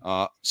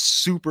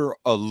 super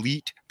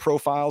elite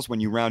profiles when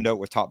you round out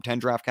with top 10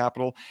 draft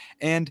capital.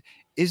 And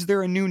is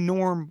there a new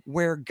norm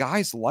where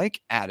guys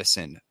like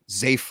Addison,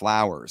 Zay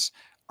Flowers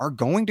are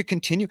going to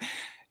continue?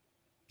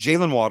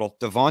 Jalen Waddle,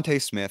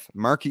 Devontae Smith,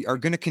 Markey are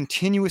going to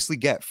continuously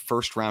get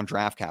first-round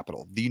draft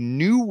capital. The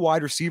new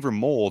wide receiver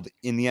mold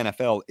in the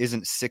NFL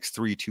isn't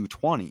 6'3",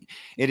 220.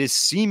 It is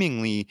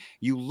seemingly,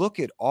 you look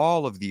at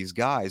all of these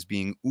guys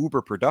being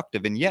uber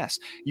productive, and yes,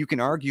 you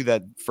can argue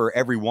that for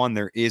everyone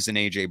there is an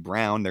A.J.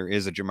 Brown, there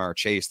is a Jamar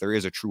Chase, there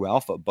is a true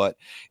alpha, but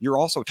you're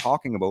also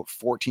talking about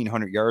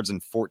 1,400 yards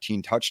and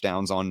 14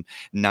 touchdowns on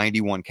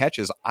 91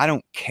 catches. I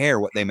don't care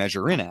what they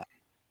measure in at.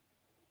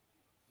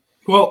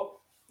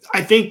 Well,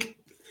 I think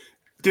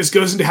this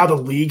goes into how the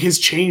league has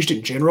changed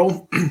in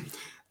general.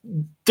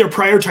 They're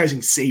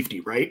prioritizing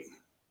safety, right?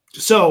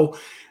 So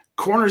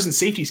corners and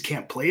safeties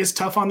can't play as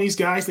tough on these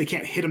guys. They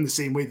can't hit them the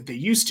same way that they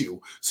used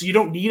to. So you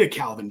don't need a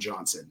Calvin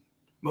Johnson.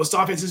 Most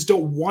offenses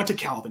don't want a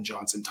Calvin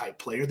Johnson type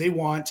player. They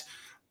want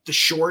the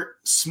short,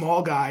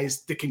 small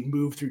guys that can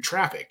move through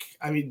traffic.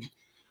 I mean,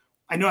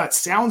 I know that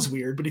sounds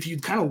weird, but if you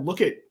kind of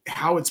look at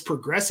how it's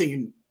progressing,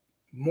 and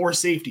more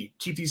safety,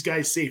 keep these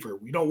guys safer.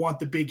 We don't want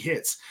the big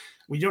hits.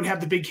 When you don't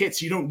have the big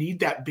hits, you don't need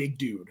that big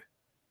dude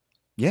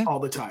all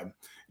the time.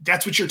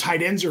 That's what your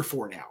tight ends are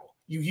for now.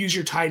 You use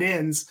your tight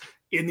ends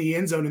in the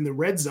end zone, in the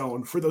red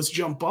zone, for those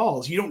jump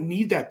balls. You don't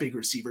need that big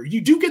receiver. You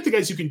do get the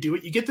guys who can do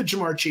it. You get the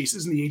Jamar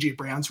Chases and the A.J.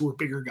 Browns who are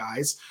bigger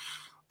guys,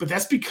 but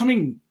that's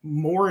becoming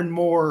more and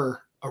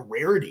more a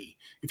rarity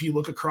if you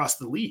look across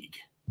the league.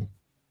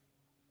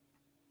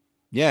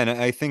 Yeah, and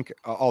I think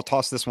I'll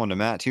toss this one to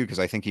Matt too, because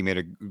I think he made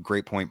a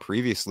great point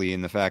previously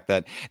in the fact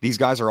that these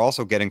guys are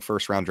also getting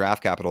first-round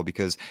draft capital,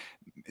 because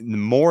the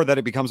more that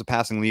it becomes a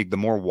passing league, the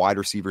more wide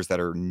receivers that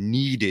are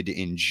needed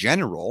in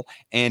general.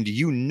 And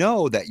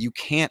that you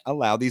can't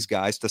allow these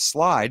guys to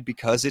slide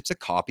because it's a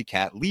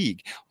copycat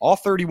league. All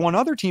 31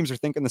 other teams are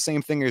thinking the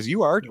same thing as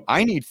you are.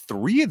 I need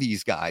 3 of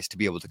these guys to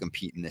be able to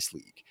compete in this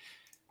league.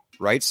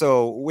 Right.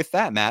 So with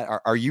that, Matt,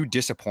 are you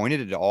disappointed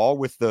at all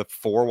with the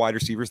 4 wide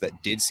receivers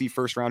that did see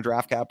first round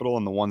draft capital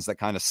and the ones that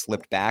kind of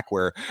slipped back,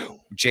 where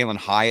Jalen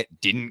Hyatt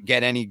didn't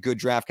get any good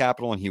draft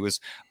capital? And he was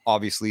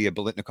obviously a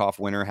Biletnikoff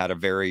winner, had a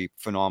very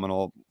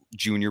phenomenal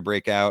junior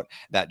breakout,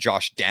 that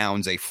Josh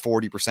Downs, a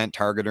 40%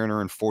 target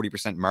earner and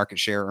 40% market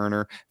share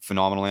earner,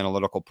 phenomenal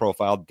analytical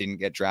profile, didn't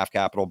get draft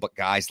capital, but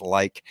guys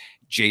like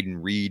Jaden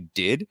Reed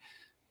did.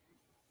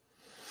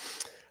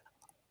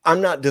 I'm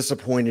not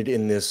disappointed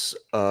in this,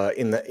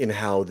 in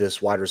how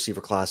this wide receiver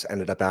class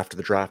ended up after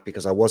the draft,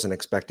 because I wasn't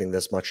expecting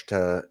this much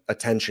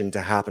attention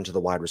to happen to the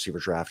wide receiver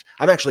draft.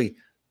 I'm actually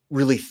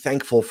really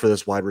thankful for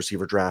this wide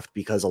receiver draft,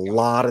 because a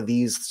lot of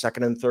these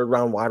second and third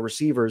round wide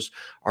receivers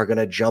are going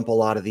to jump a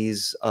lot of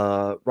these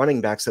running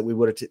backs that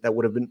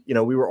would have been,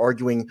 we were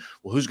arguing,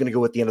 well, who's going to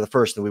go at the end of the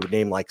first, and we would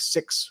name like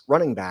 6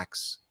 running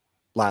backs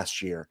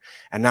last year,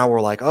 and now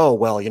we're like, oh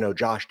well,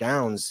 Josh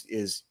Downs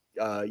is.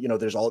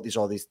 There's all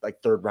these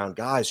like third round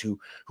guys who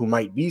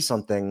might be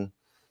something.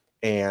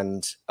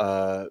 And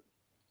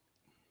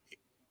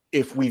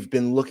if we've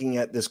been looking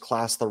at this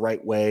class the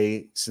right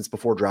way since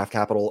before draft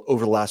capital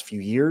over the last few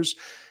years,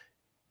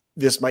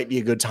 this might be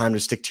a good time to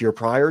stick to your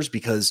priors,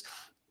 because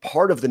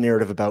part of the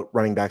narrative about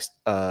running backs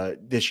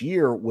this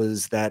year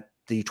was that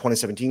the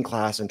 2017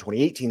 class and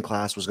 2018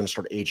 class was going to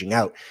start aging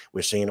out.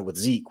 We're seeing it with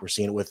Zeke. We're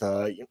seeing it with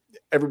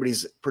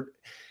everybody's.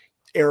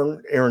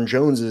 Aaron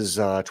Jones is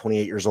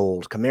 28 years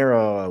old.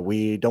 Kamara,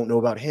 we don't know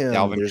about him.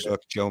 Dalvin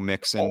Cook, Joe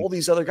Mixon, all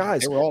these other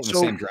guys. They were all in the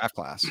same draft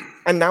class.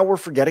 And now we're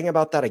forgetting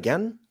about that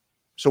again.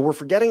 So we're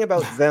forgetting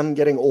about them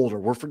getting older.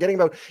 We're forgetting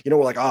about,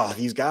 we're like,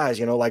 these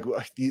guys, like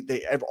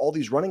they have all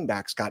these running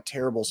backs got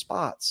terrible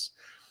spots.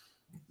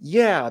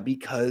 Yeah,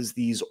 because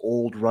these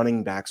old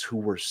running backs who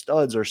were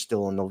studs are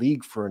still in the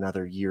league for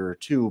another year or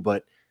two.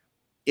 But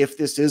if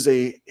this is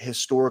a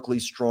historically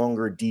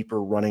stronger,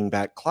 deeper running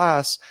back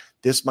class,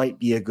 this might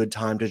be a good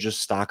time to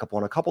just stock up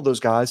on a couple of those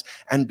guys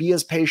and be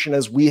as patient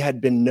as we had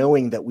been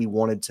knowing that we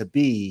wanted to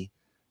be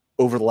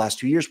over the last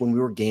 2 years when we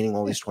were gaining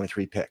all these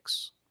 23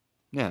 picks.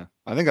 Yeah,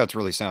 I think that's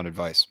really sound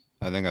advice.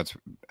 I think that's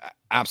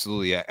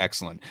absolutely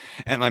excellent.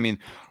 And I mean,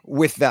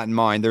 with that in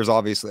mind, there's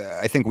obviously,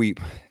 I think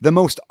the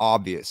most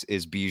obvious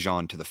is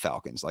Bijan to the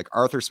Falcons. Like,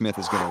 Arthur Smith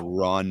is going to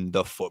run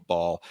the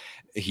football.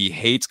 He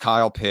hates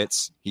Kyle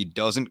Pitts. He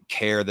doesn't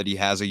care that he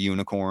has a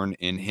unicorn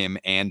in him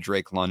and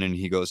Drake London.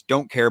 He goes,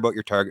 don't care about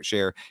your target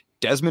share.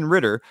 Desmond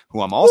Ridder,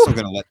 who I'm also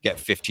going to let get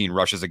 15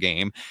 rushes a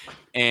game,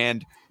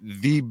 and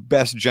the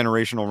best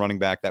generational running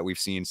back that we've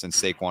seen since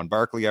Saquon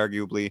Barkley,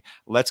 arguably.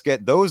 Let's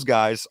get those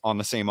guys on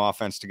the same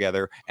offense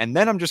together. And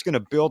then I'm just going to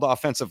build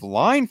offensive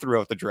line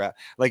throughout the draft.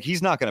 Like,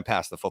 he's not going to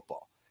pass the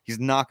football. He's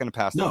not going to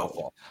pass the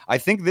football. I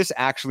think this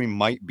actually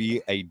might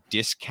be a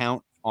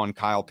discount on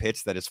Kyle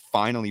Pitts that is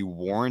finally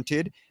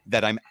warranted,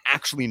 that I'm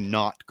actually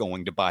not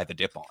going to buy the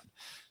dip on.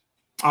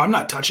 I'm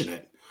not touching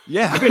it.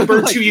 Yeah. I've been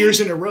burned 2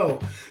 years in a row.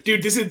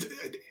 Dude, this is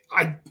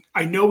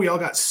I know we all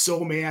got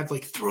so mad,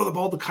 like, throw the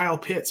ball to Kyle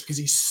Pitts because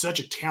he's such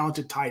a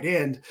talented tight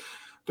end.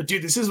 But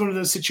dude, this is one of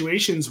those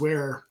situations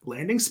where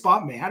landing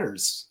spot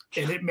matters,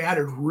 and it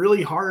mattered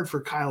really hard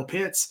for Kyle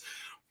Pitts.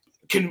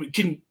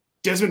 Can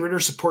Desmond Ridder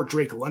support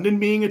Drake London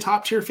being a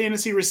top tier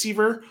fantasy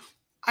receiver?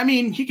 I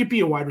mean, he could be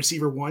a wide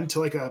receiver 1 to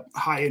like a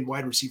high end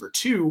wide receiver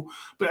 2,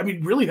 but I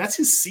mean, really, that's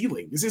his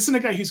ceiling. This isn't a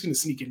guy who's going to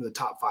sneak into the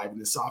top 5 in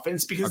this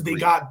offense, because They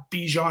got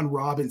Bijan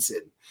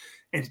Robinson,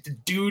 and the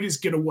dude is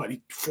going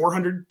to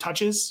 400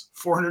 touches,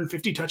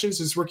 450 touches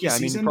his rookie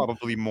season. I mean,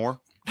 probably more.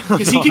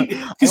 Because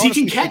he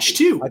can catch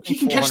too. He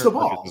can catch the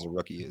ball. As a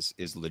rookie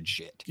is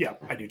legit. Yeah,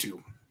 I do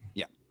too.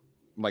 Yeah,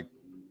 like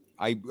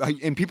I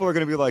and people are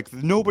going to be like,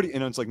 nobody,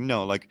 and it's like,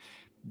 no, like,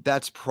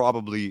 that's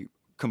probably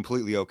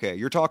completely okay.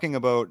 You're talking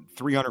about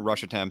 300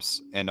 rush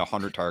attempts and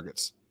 100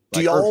 targets.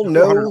 Do y'all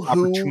know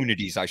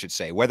opportunities, I should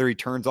say, whether he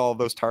turns all of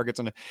those targets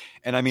and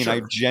I mean, sure.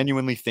 I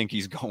genuinely think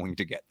he's going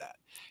to get that.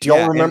 Do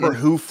y'all remember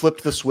who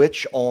flipped the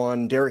switch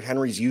on Derrick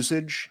Henry's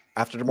usage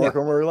after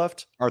DeMarco Murray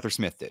left? Arthur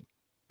Smith did.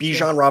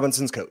 Bijan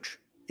Robinson's coach.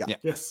 Yeah.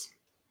 Yes.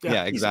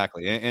 Yeah,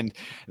 exactly. And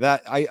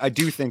that I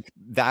do think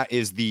that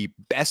is the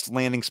best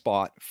landing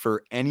spot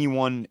for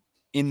anyone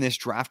in this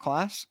draft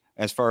class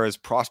as far as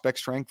prospect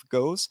strength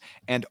goes,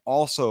 and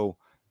also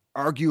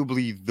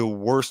arguably the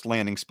worst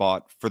landing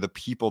spot for the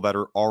people that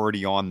are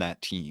already on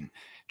that team,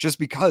 just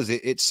because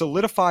it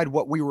solidified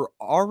what we were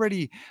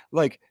already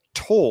like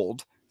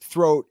told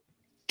throughout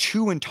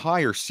 2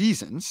 entire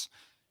seasons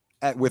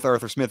with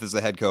Arthur Smith as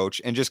the head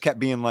coach, and just kept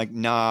being like,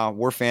 nah,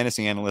 we're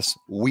fantasy analysts.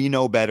 We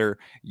know better.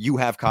 You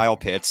have Kyle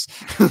Pitts.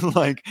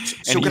 Like,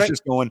 so and he's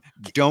just going,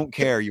 don't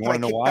care. You want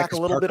to know why? Because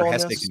Parker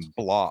Hesse can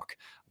block.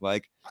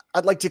 Like,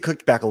 I'd like to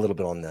click back a little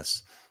bit on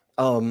this.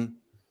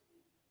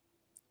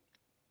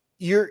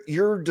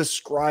 You're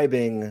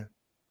describing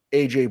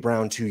AJ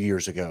Brown 2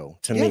 years ago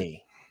to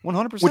me,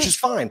 100%, which is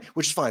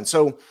fine.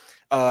 So,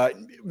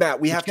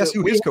 Matt, we have guess to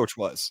who his coach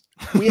was.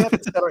 We have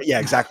to set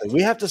exactly.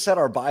 We have to set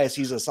our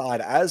biases aside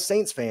as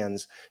Saints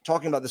fans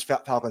talking about this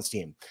Falcons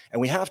team,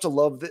 and we have to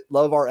love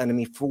our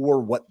enemy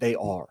for what they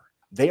are.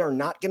 They are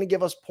not going to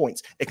give us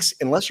points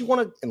unless you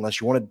want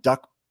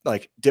to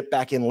dip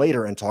back in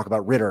later and talk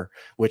about Ridder,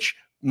 which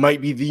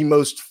might be the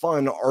most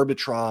fun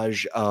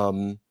arbitrage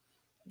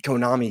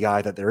Konami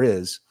guy that there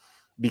is,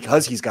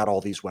 because he's got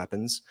all these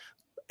weapons.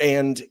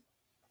 And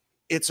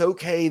it's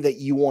okay that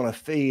you want to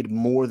fade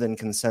more than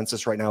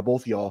consensus right now,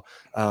 both y'all,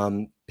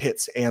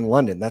 Pitts and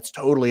London. That's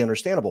totally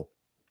understandable.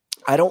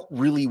 I don't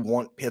really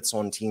want Pitts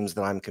on teams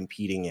that I'm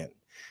competing in.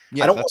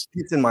 I don't want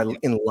Pitts in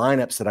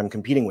lineups that I'm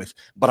competing with,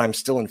 but I'm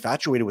still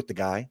infatuated with the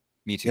guy.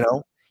 Me too. You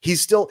know,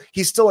 he's still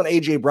an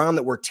AJ Brown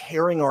that we're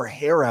tearing our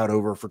hair out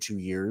over for 2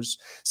 years,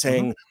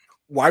 saying,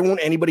 why won't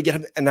anybody get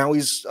him? And now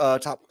he's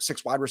top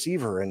 6 wide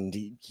receiver, and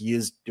he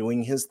is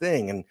doing his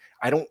thing. And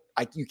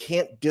you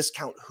can't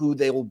discount who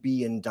they will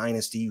be in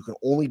Dynasty. You can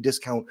only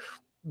discount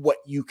what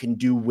you can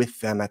do with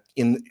them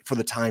for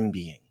the time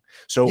being.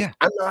 So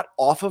I'm not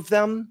off of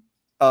them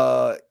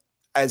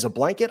as a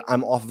blanket.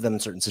 I'm off of them in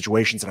certain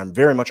situations, and I'm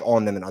very much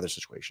on them in other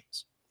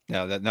situations.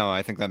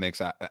 I think that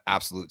makes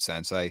absolute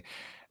sense. I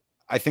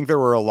think there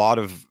were a lot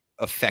of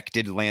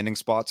affected landing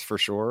spots for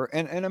sure.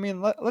 And I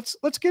mean, let's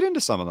get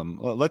into some of them.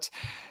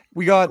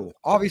 We got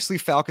obviously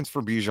Falcons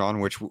for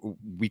Bijan, which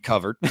we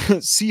covered.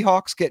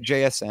 Seahawks get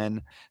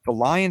JSN. The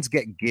Lions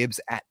get Gibbs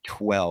at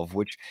 12,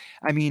 which,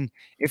 I mean,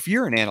 if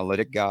you're an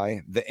analytic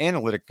guy, the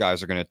analytic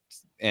guys are going to,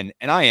 and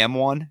I am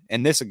one.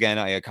 And this, again,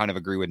 I kind of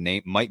agree with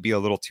Nate, might be a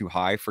little too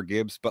high for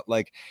Gibbs, but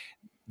like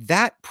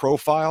that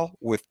profile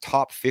with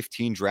top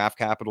 15 draft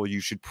capital,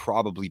 you should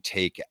probably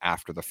take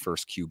after the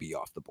first QB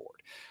off the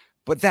board.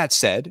 But that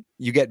said,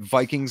 you get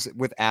Vikings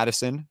with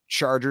Addison,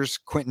 Chargers,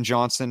 Quentin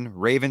Johnson,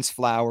 Ravens,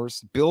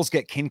 Flowers, Bills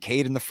get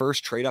Kincaid in the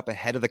first, trade up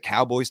ahead of the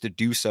Cowboys to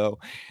do so.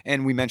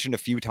 And we mentioned a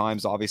few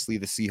times, obviously,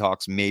 the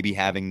Seahawks maybe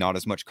having not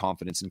as much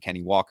confidence in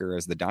Kenny Walker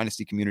as the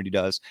Dynasty community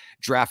does,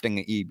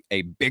 drafting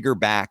a bigger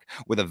back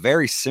with a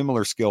very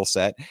similar skill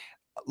set,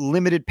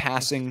 limited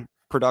passing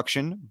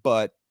production,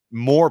 but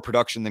more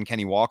production than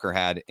Kenny Walker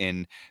had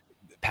in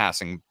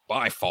passing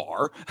by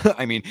far.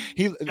 I mean,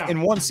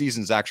 in one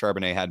season, Zach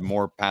Charbonnet had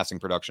more passing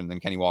production than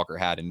Kenny Walker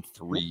had in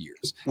 3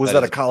 years. Was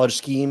that a college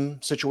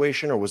scheme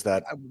situation, or was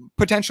that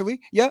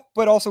potentially? Yeah,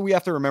 but also we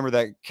have to remember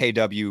that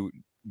KW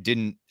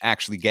didn't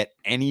actually get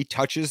any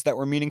touches that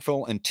were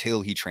meaningful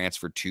until he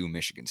transferred to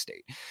Michigan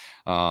State.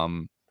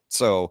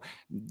 So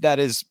that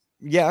is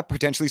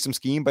potentially some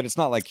scheme, but it's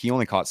not like he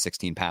only caught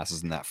 16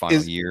 passes in that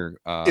final year.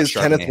 Is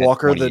Kenneth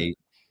Walker the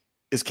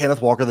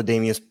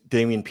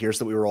Dameon Pierce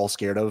that we were all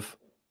scared of?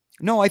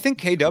 No, I think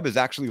K-Dub is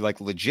actually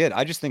like legit.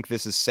 I just think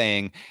this is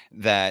saying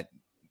that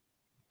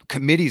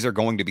committees are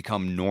going to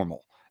become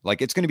normal.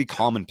 Like it's going to be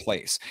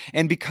commonplace.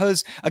 And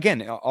because,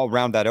 again, I'll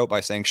round that out by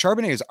saying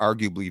Charbonnet is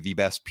arguably the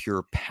best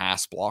pure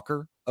pass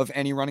blocker of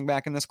any running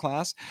back in this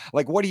class.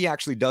 Like what he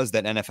actually does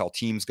that NFL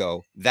teams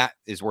go, that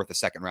is worth a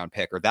second round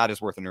pick, or that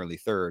is worth an early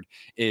third,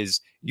 is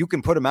you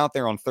can put him out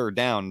there on third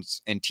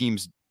downs and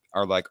teams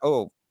are like,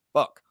 oh,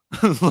 fuck.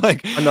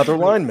 Like another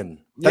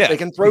lineman that they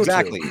can throw.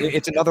 Exactly.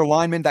 It's another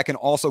lineman that can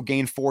also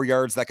gain 4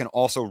 yards, that can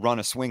also run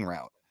a swing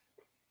route.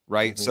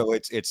 Right. So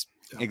it's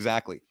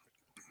exactly.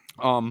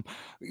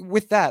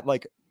 With that,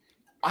 like,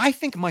 I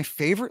think my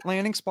favorite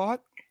landing spot,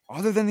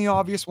 other than the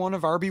obvious one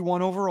of RB1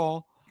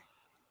 overall,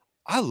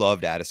 I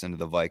loved Addison to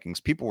the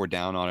Vikings. People were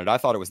down on it. I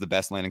thought it was the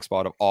best landing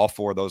spot of all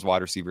 4 of those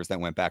wide receivers that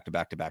went back to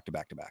back to back to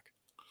back to back.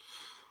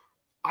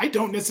 I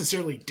don't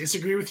necessarily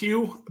disagree with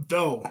you,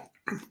 though.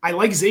 I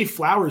like Zay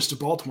Flowers to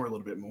Baltimore a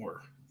little bit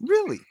more.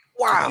 Really?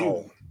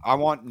 Wow. I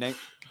want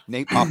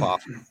Nate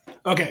Popoff.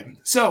 Okay,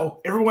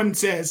 so everyone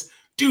says,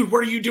 dude, what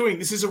are you doing?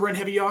 This is a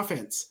run-heavy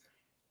offense.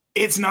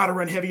 It's not a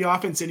run-heavy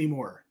offense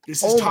anymore.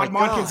 This is Todd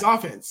Monken's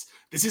offense.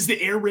 This is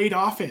the air raid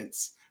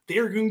offense. They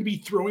are going to be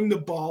throwing the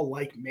ball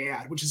like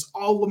mad, which is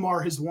all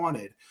Lamar has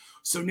wanted.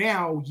 So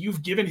now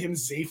you've given him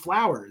Zay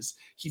Flowers.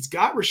 He's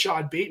got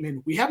Rashad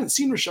Bateman. We haven't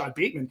seen Rashad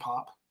Bateman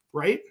pop,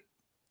 right?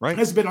 Right.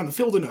 Hasn't been on the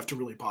field enough to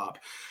really pop.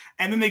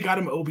 And then they got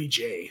him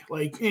OBJ.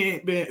 Like,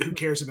 who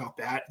cares about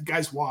that? The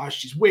guy's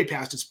washed. He's way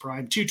past his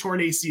prime. 2 torn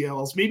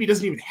ACLs. Maybe he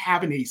doesn't even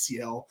have an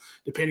ACL,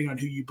 depending on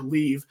who you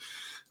believe.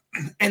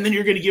 And then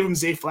you're going to give him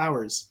Zay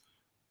Flowers.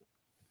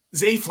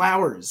 Zay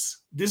Flowers.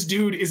 This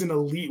dude is an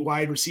elite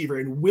wide receiver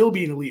and will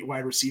be an elite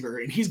wide receiver.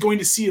 And he's going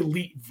to see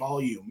elite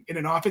volume in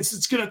an offense.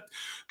 It's going to,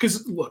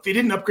 because look, they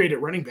didn't upgrade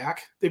at running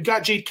back. They've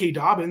got J.K.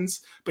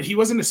 Dobbins, but he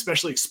wasn't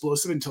especially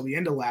explosive until the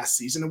end of last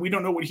season. And we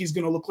don't know what he's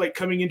going to look like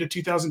coming into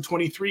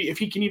 2023 if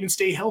he can even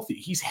stay healthy.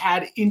 He's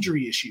had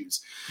injury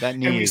issues. That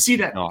knee is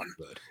not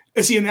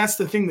good. See, and that's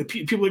the thing that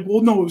people are like,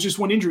 well, no, it was just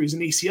one injury. It was an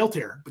ACL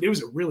tear, but it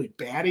was a really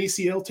bad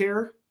ACL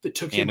tear that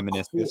took him and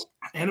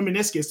a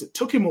meniscus that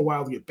took him a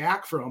while to get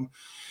back from.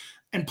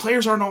 And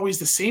players aren't always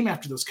the same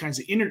after those kinds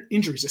of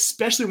injuries,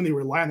 especially when they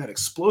rely on that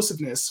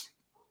explosiveness.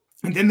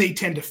 And then they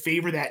tend to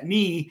favor that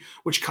knee,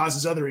 which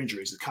causes other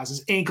injuries. It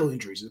causes ankle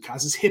injuries. It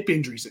causes hip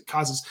injuries. It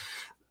causes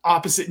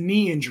opposite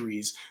knee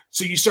injuries.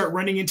 So you start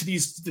running into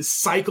this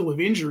cycle of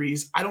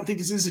injuries. I don't think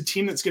this is a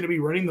team that's going to be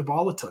running the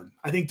ball a ton.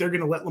 I think they're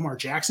going to let Lamar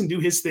Jackson do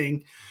his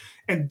thing.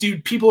 And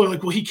dude, people are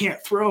like, well, he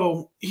can't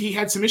throw. He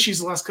had some issues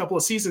the last couple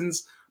of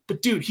seasons,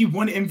 but dude, he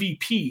won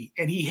MVP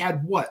and he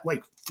had what,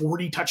 like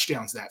 40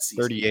 touchdowns that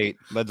season. 38.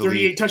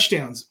 38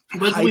 touchdowns.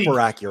 Hyper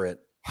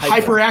accurate.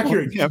 hyper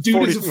accurate. Yeah,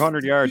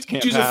 4,200 yards.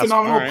 Can't dude's pass. a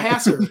phenomenal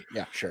passer.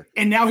 Yeah, sure.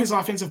 And now his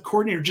offensive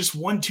coordinator just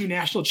won 2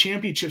 national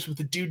championships with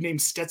a dude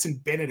named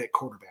Stetson Bennett at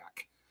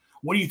quarterback.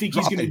 What do you think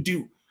he's going to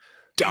do?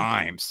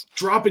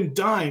 Dropping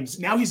dimes.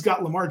 Now he's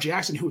got Lamar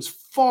Jackson, who is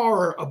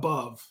far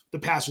above the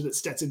passer that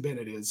Stetson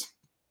Bennett is.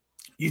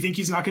 You think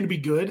he's not going to be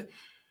good?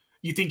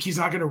 You think he's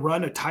not going to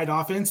run a tight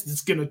offense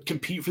that's going to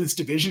compete for this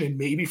division and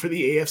maybe for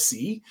the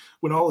AFC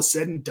when all is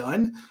said and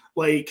done?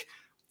 Like,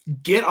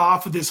 get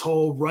off of this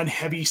whole run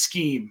heavy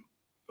scheme.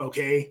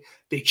 Okay.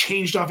 They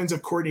changed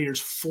offensive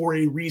coordinators for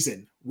a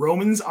reason.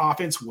 Roman's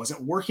offense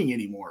wasn't working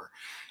anymore.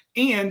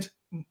 And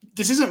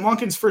this isn't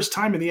Monken's first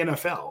time in the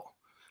NFL.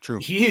 True.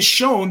 He has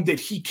shown that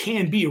he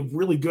can be a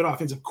really good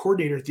offensive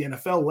coordinator at the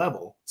NFL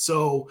level.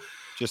 So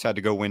just had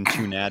to go win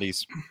 2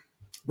 natties.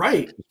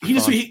 Right. He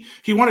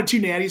wanted 2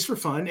 natties for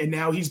fun. And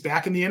now he's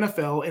back in the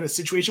NFL in a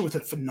situation with a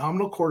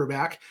phenomenal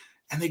quarterback.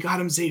 And they got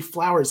him Zay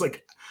Flowers.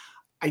 Like,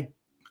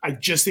 I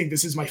just think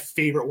this is my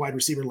favorite wide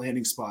receiver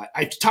landing spot.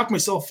 I've talked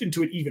myself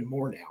into it even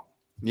more now.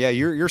 Yeah,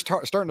 you're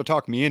starting to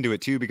talk me into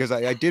it too, because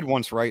I did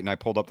once write, and I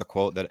pulled up the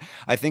quote that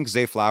I think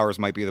Zay Flowers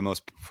might be the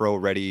most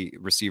pro-ready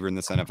receiver in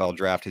this NFL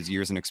draft. His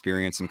years and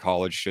experience in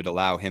college should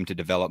allow him to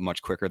develop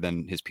much quicker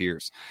than his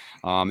peers.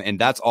 And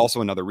that's also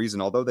another reason,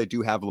 although they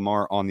do have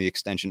Lamar on the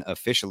extension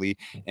officially,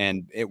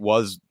 and it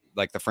was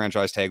like the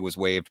franchise tag was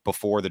waived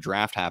before the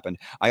draft happened,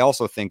 I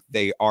also think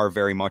they are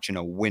very much in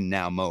a win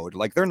now mode.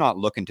 Like, they're not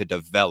looking to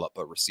develop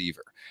a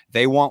receiver.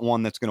 They want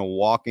one that's going to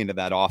walk into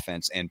that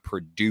offense and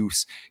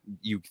produce.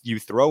 You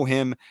throw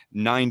him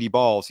 90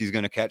 balls, he's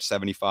going to catch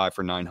 75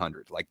 for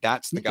 900. Like,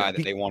 that's the guy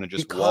that they want to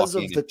just walk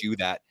in and do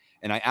that.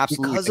 And I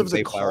absolutely because think of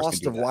the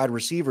cost of wide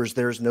receivers,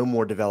 there's no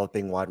more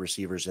developing wide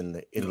receivers in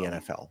the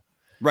NFL.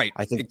 Right.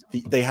 I think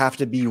they have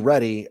to be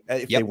ready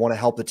if they want to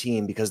help the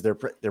team, because they're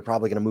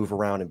probably going to move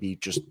around and be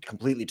just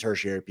completely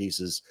tertiary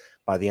pieces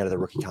by the end of the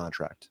rookie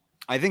contract.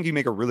 I think you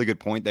make a really good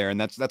point there. And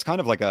that's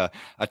kind of like a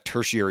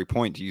tertiary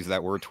point, to use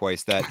that word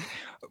twice, that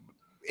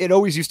it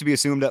always used to be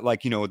assumed that,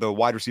 like, the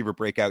wide receiver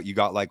breakout, you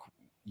got like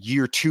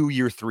year 2,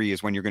 year 3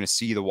 is when you're going to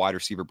see the wide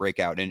receiver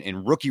breakout.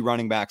 And rookie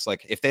running backs,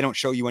 like, if they don't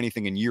show you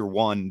anything in year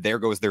 1, there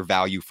goes their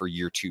value for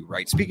year 2,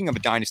 right? Speaking of a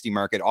dynasty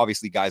market,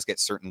 obviously guys get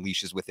certain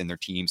leashes within their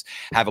teams,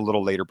 have a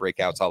little later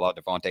breakouts, a la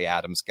Devontae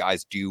Adams.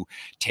 Guys do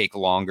take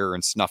longer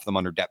and snuff them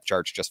under depth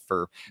charts just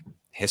for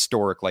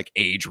historic, like,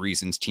 age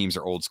reasons. Teams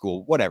are old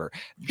school, whatever.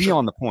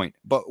 Beyond the point.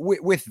 But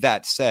with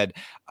that said,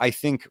 I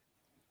think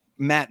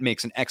Matt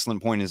makes an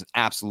excellent point, is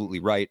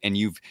absolutely right. And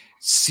you've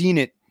seen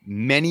it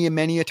many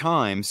a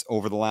times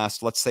over the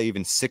last, let's say,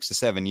 even 6 to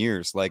 7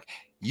 years. Like,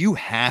 you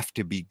have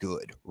to be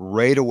good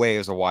right away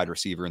as a wide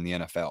receiver in the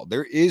NFL.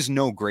 There is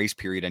no grace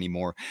period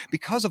anymore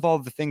because of all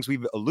of the things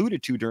we've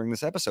alluded to during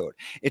this episode.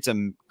 It's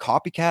a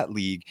copycat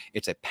league.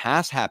 It's a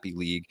pass happy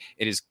league.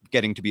 It is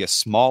getting to be a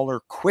smaller,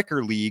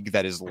 quicker league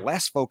that is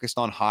less focused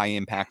on high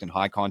impact and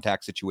high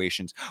contact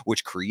situations,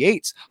 which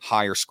creates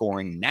higher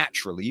scoring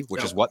naturally,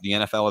 which is what the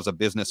NFL as a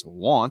business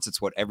wants.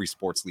 It's what every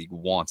sports league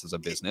wants as a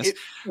business.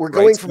 We're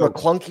going from a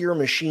clunkier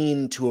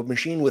machine to a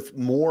machine with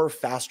more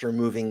faster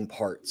moving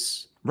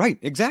parts. Right,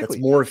 exactly.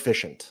 It's more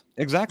efficient.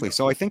 Exactly.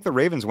 So I think the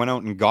Ravens went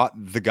out and got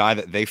the guy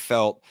that they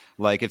felt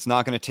like it's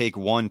not going to take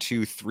 1,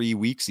 2, 3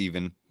 weeks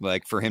even,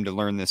 like, for him to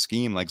learn this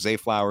scheme. Like, Zay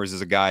Flowers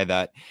is a guy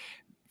that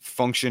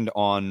functioned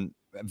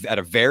at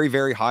a very,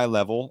 very high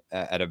level,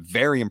 at a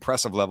very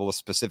impressive level,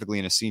 specifically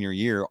in a senior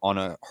year, on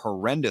a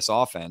horrendous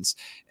offense,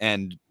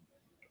 and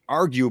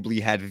arguably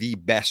had the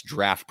best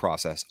draft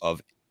process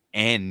of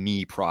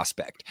any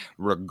prospect,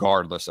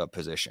 regardless of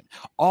position.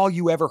 All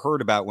you ever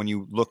heard about when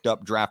you looked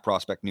up draft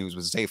prospect news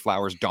was Zay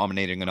Flowers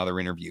dominating another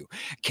interview,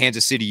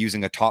 Kansas City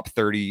using a top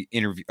 30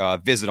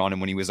 visit on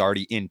him when he was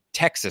already in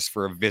Texas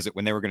for a visit,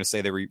 when they were going to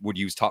say they would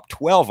use top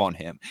 12 on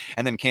him,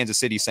 and then Kansas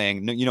City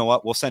saying, no, you know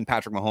what, we'll send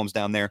Patrick Mahomes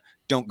down there,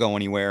 don't go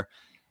anywhere.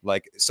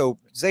 Like, so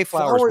Zay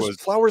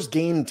Flowers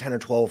gained 10 or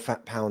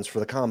 12 pounds for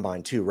the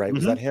combine too, right?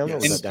 Was that him? Yes.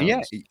 Or was that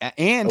Downs? Yeah,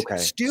 and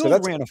still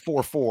ran a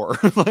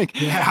 4.4. Like,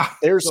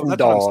 there's some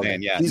dog.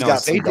 Yeah, he's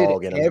got some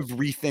dog in him.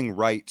 Everything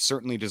right.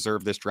 Certainly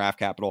deserve this draft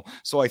capital.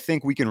 So I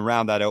think we can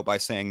round that out by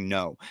saying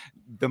no.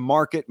 The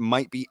market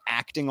might be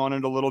acting on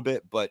it a little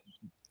bit, but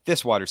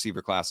this wide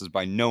receiver class is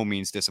by no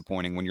means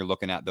disappointing when you're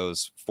looking at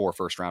those 4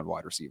 first-round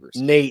wide receivers.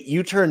 Nate,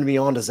 you turned me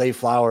on to Zay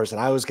Flowers,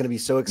 and I was going to be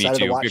so excited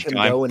to watch him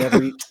go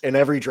in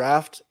every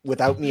draft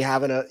without me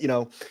having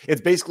it's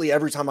basically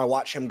every time I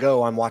watch him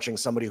go, I'm watching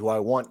somebody who I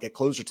want get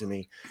closer to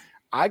me.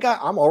 I've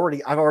already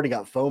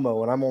got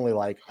FOMO, and I'm only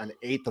like an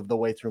eighth of the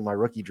way through my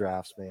rookie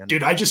drafts, man.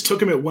 Dude, I just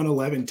took him at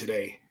 111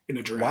 today in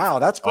a draft. Wow,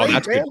 that's great. Oh,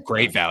 that's man.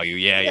 Great value.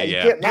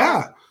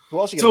 Yeah. Who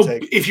else are you going to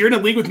take? If you're in a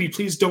league with me,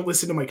 please don't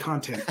listen to my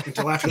content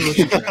until after the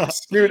rookie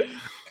drafts. Dude.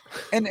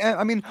 And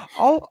I mean,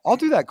 I'll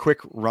do that quick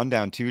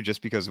rundown too,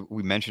 just because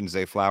we mentioned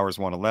Zay Flowers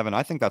 111.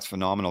 I think that's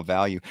phenomenal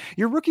value.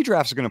 Your rookie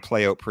drafts are going to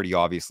play out pretty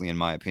obviously, in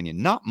my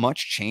opinion. Not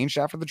much changed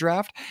after the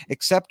draft,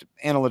 except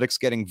analytics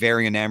getting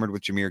very enamored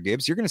with Jahmyr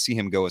Gibbs. You're going to see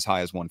him go as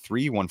high as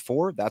 1.3,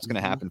 1.4. That's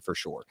going to happen for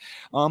sure.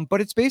 But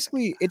it's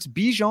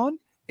Bijan.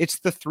 It's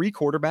the 3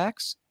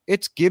 quarterbacks.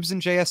 it's Gibbs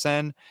and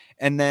JSN,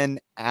 and then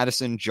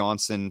Addison,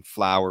 Johnson,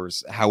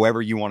 Flowers,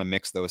 however you want to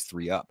mix those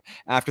three up.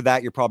 After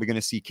that, you're probably going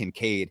to see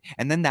Kincaid,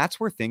 and then that's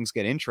where things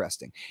get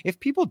interesting. If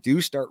people do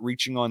start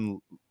reaching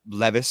on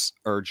Levis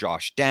or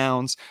Josh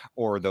Downs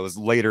or those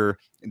later,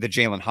 the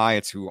Jalen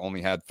Hyatts who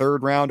only had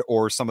third round,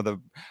 or some of the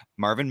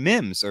Marvin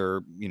Mims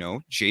or,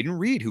 Jaden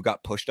Reed who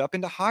got pushed up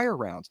into higher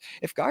rounds.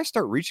 If guys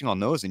start reaching on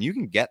those and you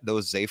can get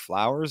those Zay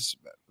Flowers,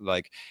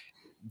 like,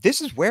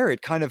 this is where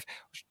it kind of,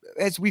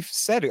 as we've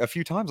said a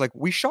few times, like,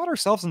 we shot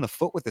ourselves in the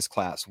foot with this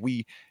class.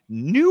 We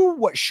knew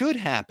what should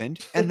happen,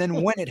 and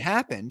then when it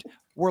happened,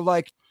 we're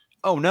like,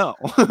 oh no.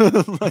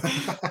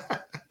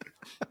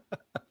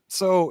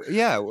 So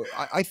yeah,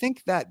 I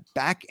think that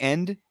back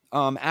end,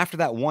 after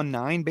that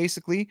 1-9,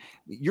 basically,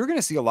 you're going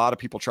to see a lot of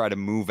people try to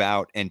move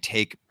out and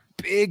take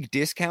big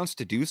discounts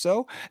to do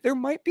so. There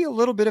might be a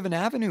little bit of an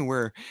avenue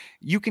where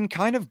you can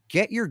kind of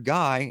get your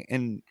guy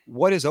in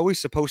what is always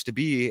supposed to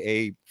be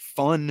a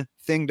fun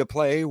thing to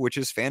play, which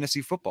is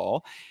fantasy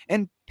football,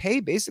 and pay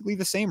basically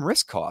the same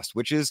risk cost,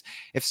 which is,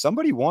 if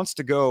somebody wants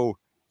to go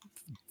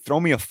throw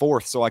me a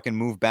fourth so I can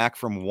move back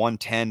from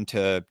 110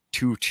 to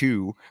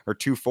 2.2 or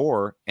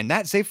 2.4, and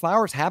that Zay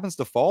Flowers happens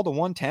to fall to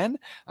 110,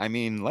 I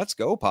mean, let's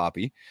go,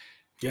 Poppy.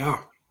 Yeah.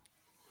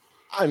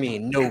 I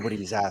mean,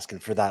 nobody's asking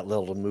for that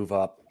little to move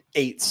up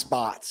 8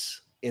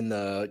 spots in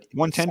the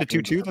 110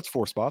 to 2.2. That's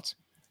 4 spots.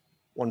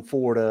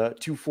 1.4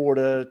 to 2.4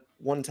 to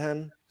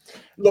 110.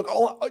 Look,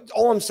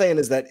 all I'm saying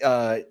is that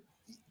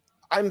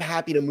I'm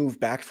happy to move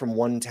back from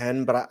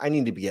 110, but I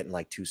need to be getting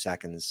like 2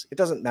 seconds. It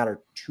doesn't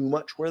matter too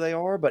much where they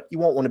are, but you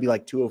won't want to be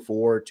like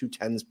 204,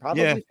 210s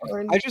probably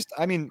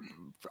fine.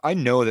 I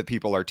know that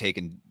people are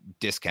taking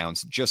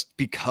discounts just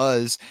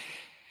because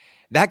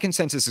that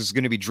consensus is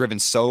going to be driven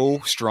so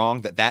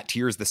strong that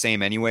tier is the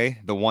same anyway.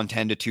 The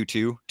 110 to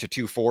 2.2 to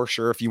 2.4,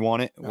 sure, if you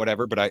want it,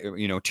 whatever. But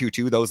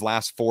 2.2, those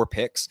last 4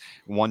 picks,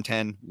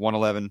 110,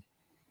 111,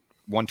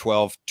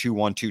 112,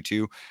 2.1,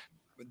 2.2.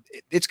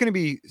 It's going to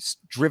be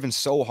driven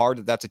so hard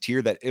that that's a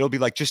tier that it'll be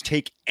like, just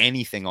take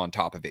anything on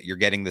top of it. You're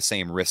getting the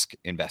same risk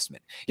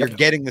investment. You're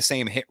getting the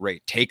same hit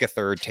rate. Take a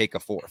third, take a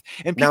fourth.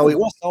 And people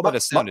will sell that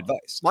as sound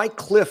advice. My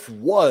cliff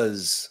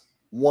was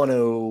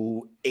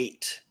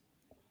 108.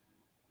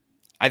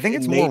 I think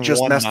it's Nate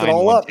just messed it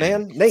all up,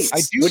 man. Nate,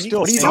 I do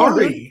still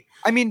sorry.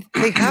 I mean,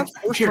 they have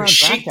first round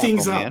shake draft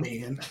things capital, up,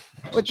 man.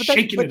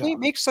 But Nate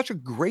makes such a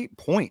great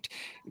point.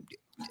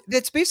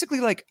 That's basically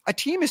like, a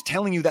team is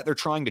telling you that they're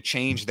trying to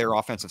change their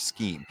offensive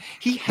scheme.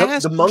 He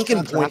has the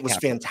Monken point was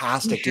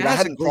fantastic, dude. I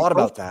hadn't thought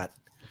about that.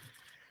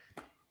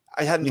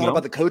 I hadn't thought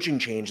about the coaching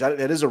change. That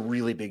is a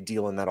really big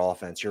deal in that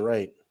offense. You're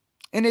right.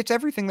 And it's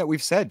everything that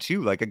we've said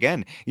too. Like,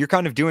 again, you're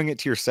kind of doing it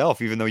to yourself,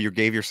 even though you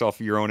gave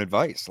yourself your own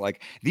advice.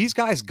 Like, these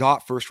guys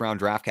got first round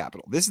draft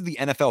capital. This is the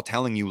NFL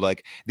telling you,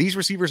 like, these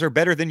receivers are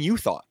better than you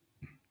thought.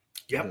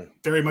 Yep,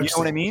 very much. You know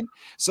what I mean?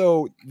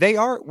 So they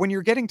are, when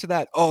you're getting to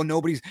that,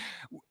 nobody's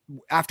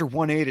after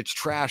 1.8, it's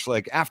trash.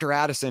 Like, after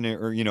Addison,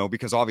 or,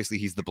 because obviously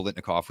he's the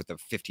Bolitnikov with the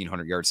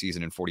 1,500-yard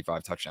season and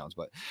 45 touchdowns,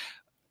 but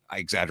I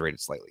exaggerated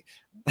slightly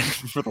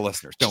for the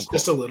listeners.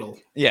 Just a little.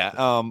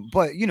 Yeah.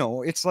 But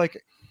it's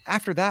like,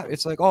 after that,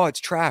 it's like, it's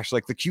trash.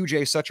 Like, the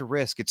QJ is such a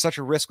risk. It's such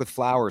a risk with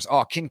Flowers.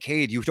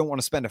 Kincaid, you don't want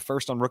to spend a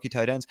first on rookie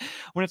tight ends.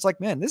 When it's like,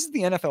 man, this is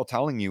the NFL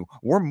telling you,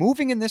 we're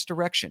moving in this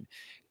direction.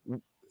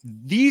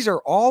 These are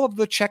all of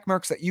the check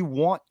marks that you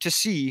want to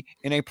see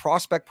in a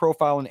prospect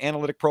profile and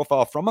analytic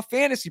profile from a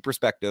fantasy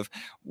perspective.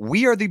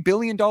 We are the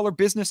billion-dollar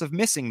business of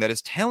missing that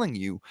is telling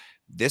you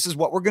this is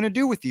what we're going to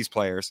do with these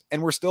players.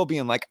 And we're still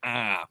being like,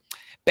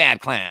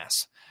 bad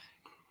class.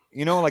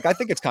 I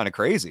think it's kind of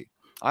crazy.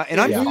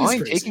 I'm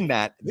fine taking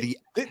that.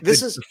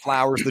 This is the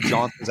Flowers, the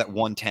Johnsons at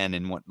 110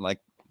 and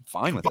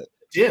fine with it.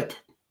 Dip.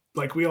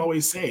 Like we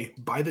always say,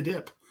 buy the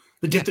dip.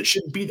 The dip that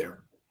shouldn't be there.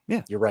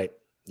 Yeah. You're right.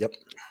 Yep.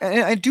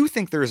 And I do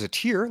think there is a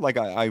tier. Like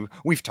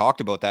we've talked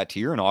about that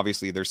tier, and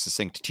obviously there's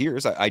succinct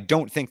tiers. I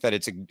don't think that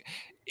it's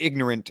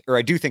ignorant, or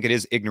I do think it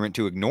is ignorant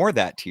to ignore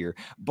that tier,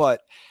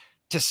 but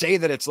to say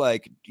that it's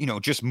like,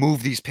 just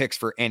move these picks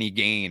for any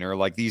gain, or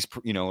like these,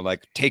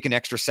 like take an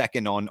extra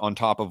second on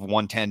top of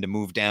 110 to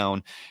move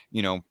down,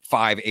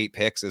 5-8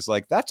 picks is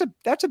like, that's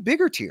a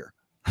bigger tier.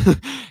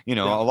 A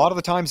lot of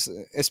the times,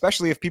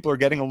 especially if people are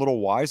getting a little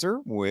wiser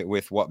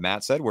with what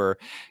Matt said, where,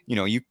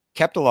 you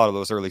kept a lot of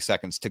those early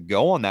seconds to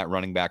go on that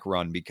running back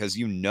run, because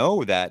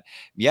that,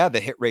 the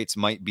hit rates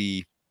might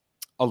be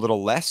a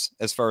little less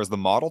as far as the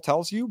model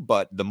tells you,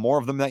 but the more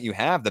of them that you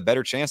have, the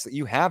better chance that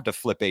you have to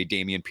flip a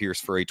Dameon Pierce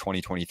for a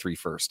 2023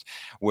 first,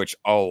 which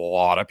a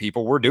lot of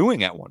people were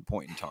doing at one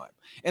point in time.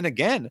 And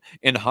again,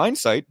 in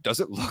hindsight,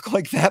 does it look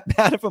like that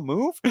bad of a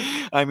move?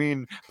 I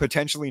mean,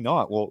 potentially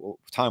not. Well,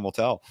 time will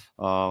tell.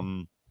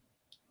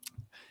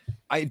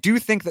 I do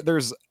think that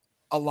there's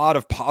a lot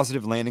of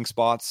positive landing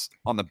spots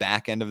on the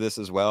back end of this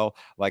as well.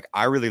 Like,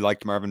 I really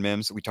liked Marvin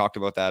Mims. We talked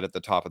about that at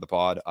the top of the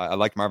pod. I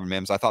liked Marvin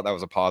Mims. I thought that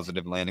was a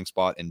positive landing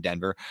spot in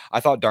Denver.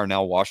 I thought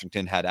Darnell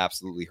Washington had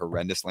absolutely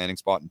horrendous landing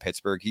spot in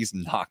Pittsburgh. He's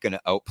not going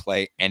to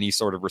outplay any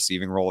sort of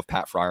receiving role of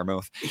Pat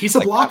Freiermuth. He's a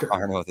blocker. Pat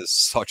Freiermuth is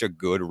such a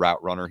good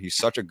route runner. He's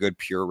such a good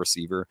pure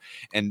receiver.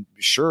 And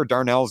sure,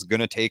 Darnell's going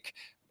to take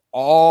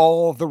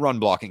all the run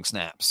blocking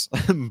snaps.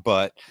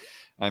 But,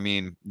 I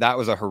mean, that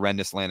was a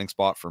horrendous landing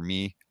spot for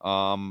me.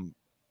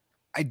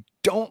 I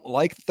don't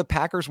like that the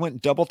Packers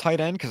went double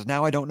tight end because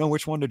now I don't know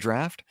which one to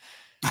draft.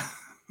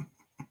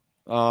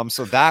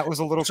 So that was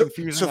a little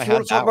confusing. So if you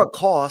want to talk about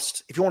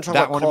cost, in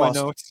my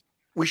notes.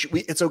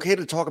 It's okay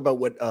to talk about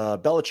what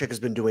Belichick has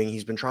been doing.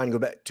 He's been trying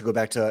to go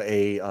back to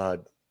a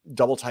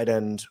double tight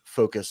end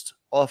focused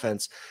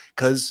offense,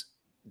 because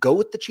go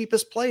with the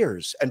cheapest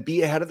players and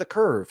be ahead of the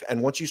curve.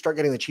 And once you start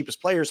getting the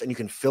cheapest players and you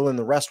can fill in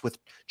the rest with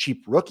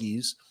cheap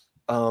rookies,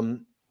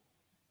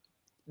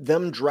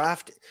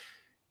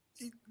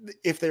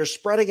 if they're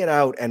spreading it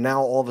out and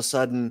now all of a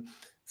sudden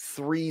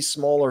 3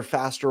 smaller,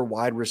 faster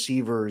wide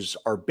receivers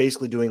are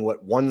basically doing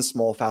what one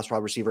small, fast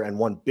wide receiver and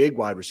one big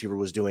wide receiver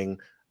was doing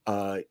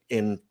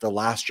in the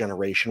last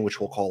generation, which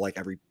we'll call like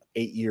every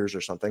 8 years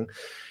or something,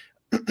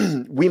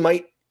 we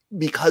might,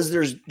 because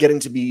there's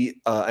getting to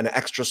be an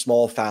extra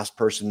small, fast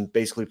person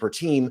basically per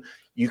team,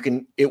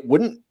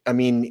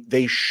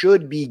 they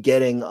should be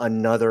getting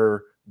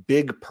another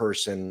big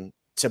person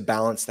to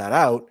balance that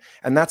out.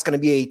 And that's going to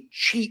be a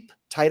cheap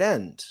tight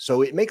end.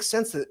 So it makes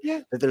sense that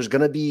there's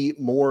going to be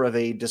more of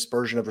a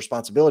dispersion of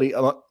responsibility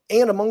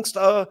and amongst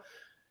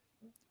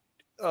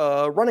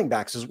running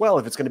backs as well.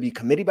 If it's going to be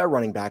committee by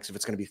running backs, if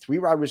it's going to be 3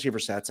 wide receiver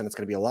sets, and it's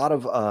going to be a lot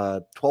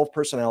of 12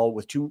 personnel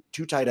with two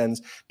tight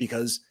ends,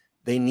 because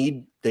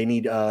they're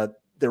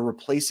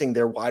replacing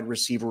their wide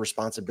receiver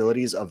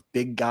responsibilities of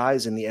big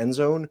guys in the end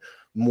zone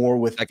more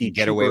with the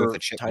get away with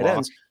the tight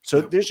ends.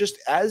 So there's just,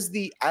 as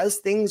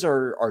things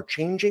are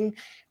changing,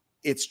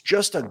 it's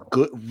just a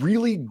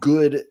really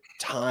good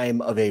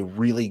time of a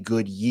really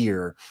good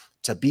year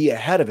to be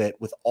ahead of it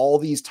with all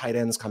these tight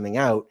ends coming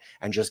out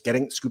and just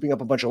scooping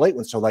up a bunch of late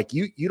ones. So like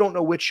you don't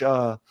know which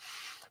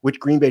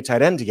Green Bay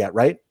tight end to get,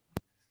 right?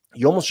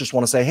 You almost just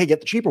want to say, hey,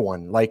 get the cheaper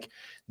one. Like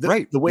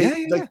the way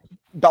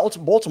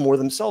Baltimore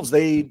themselves,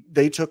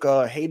 they took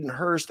Hayden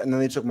Hurst and then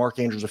they took Mark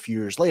Andrews a few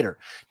years later.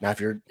 Now,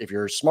 if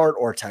you're smart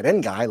or a tight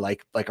end guy,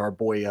 like our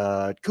boy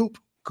Coupe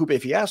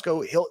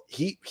Fiasco,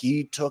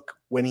 he took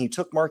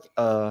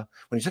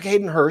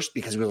Hayden Hurst,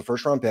 because he was a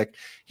first round pick,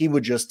 he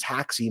would just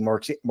taxi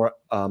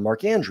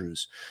Mark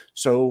Andrews.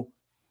 So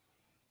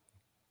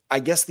I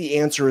guess the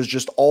answer is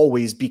just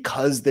always,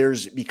 because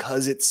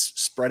it's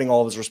spreading all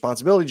of his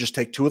responsibility, just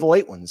take 2 of the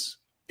late ones.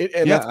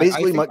 That's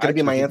basically going to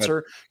be my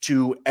answer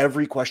to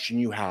every question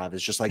you have.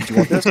 Is just like, do you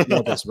want this? Do you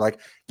want this? Like,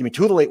 give me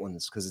 2 of the late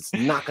ones, because it's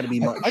not going to be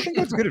much. I think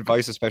that's good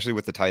advice, especially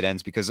with the tight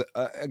ends, because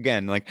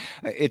again, like,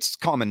 it's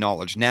common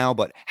knowledge now,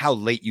 but how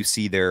late you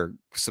see their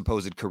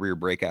supposed career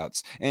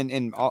breakouts.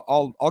 And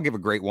I'll give a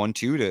great one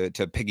too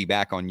to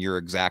piggyback on your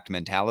exact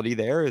mentality.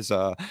 There is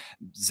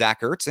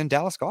Zach Ertz and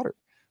Dallas Goedert.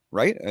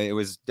 Right? It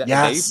was they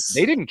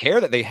didn't care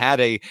that they had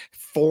a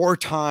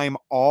 4-time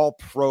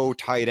All-Pro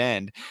tight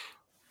end.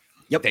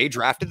 Yep. They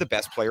drafted the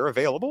best player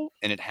available,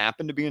 and it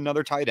happened to be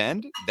another tight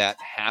end that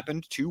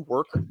happened to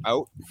work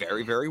out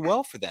very, very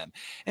well for them.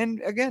 And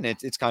again,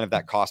 it's kind of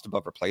that cost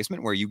above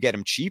replacement where you get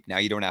him cheap. Now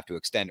you don't have to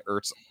extend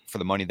Ertz for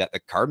the money that the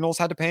Cardinals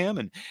had to pay him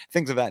and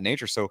things of that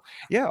nature. So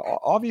yeah,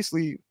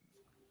 obviously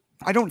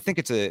I don't think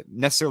it's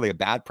necessarily a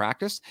bad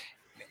practice.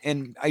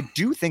 And I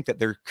do think that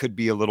there could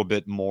be a little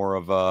bit more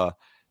of a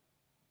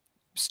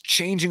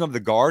changing of the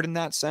guard in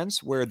that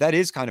sense, where that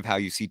is kind of how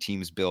you see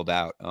teams build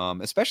out,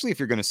 especially if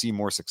you're going to see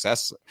more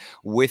success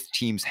with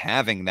teams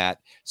having that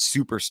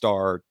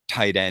superstar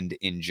tight end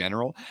in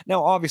general.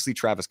 Now, obviously,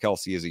 Travis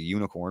Kelce is a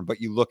unicorn, but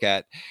you look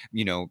at,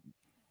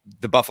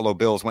 the Buffalo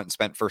Bills went and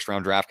spent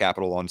first-round draft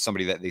capital on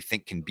somebody that they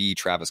think can be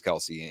Travis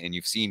Kelce. And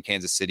you've seen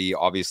Kansas City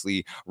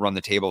obviously run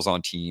the tables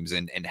on teams,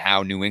 and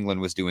how New England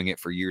was doing it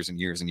for years and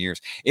years and years.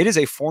 It is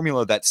a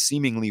formula that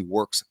seemingly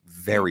works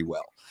very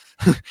well.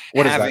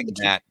 What having is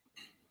that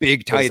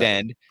big tight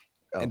end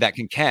that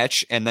can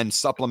catch, and then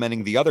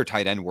supplementing the other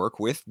tight end work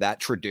with that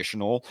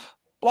traditional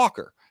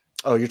blocker.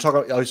 Oh, you're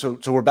talking. So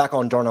we're back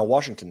on Darnell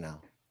Washington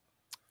now.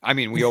 I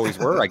mean, we always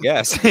were, I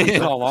guess,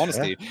 in all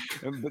honesty.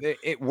 But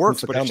it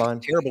works, but it's just a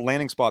terrible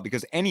landing spot,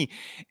 because any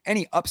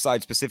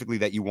upside specifically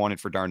that you wanted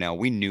for Darnell,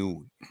 we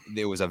knew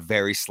there was a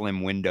very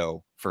slim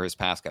window for his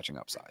pass catching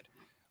upside.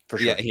 For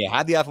sure. Yeah, he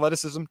had the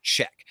athleticism,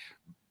 check.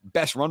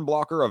 Best run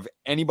blocker of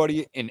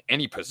anybody in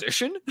any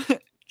position,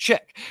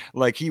 check.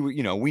 Like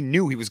we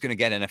knew he was going to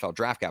get NFL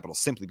draft capital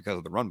simply because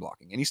of the run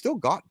blocking, and he still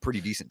got pretty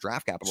decent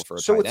draft capital for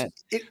a tight end.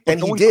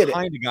 And he did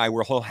behind a guy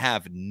where he'll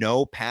have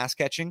no pass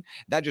catching,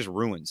 that just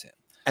ruins him.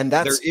 And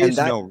there is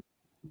no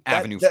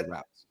avenue for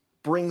routes.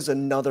 Brings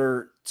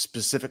another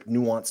specific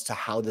nuance to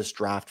how this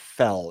draft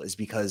fell, is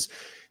because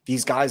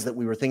these guys that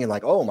we were thinking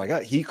like, oh my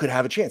God, he could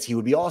have a chance, he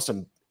would be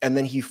awesome, and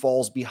then he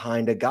falls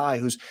behind a guy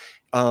who's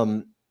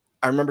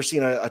I remember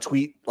seeing a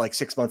tweet like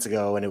 6 months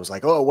ago, and it was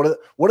like, oh,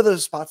 what are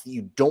those spots that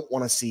you don't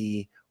want to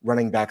see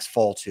running backs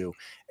fall to?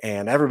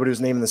 And everybody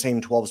was naming the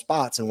same 12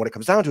 spots. And what it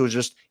comes down to is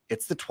just,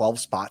 it's the 12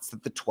 spots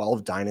that the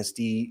top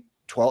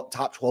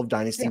 12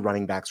 dynasty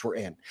running backs were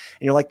in. And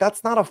you're like,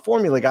 that's not a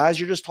formula, guys.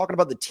 You're just talking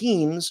about the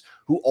teams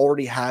who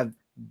already have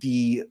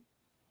the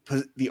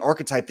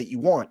archetype that you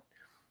want,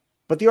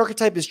 but the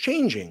archetype is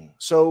changing.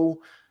 So,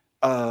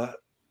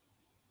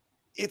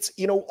 it's,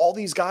 all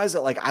these guys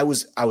that like, I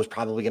was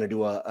probably going to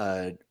do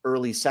a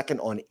early second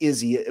on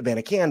Izzy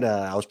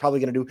Abanikanda. I was probably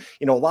going to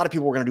do, a lot of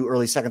people were going to do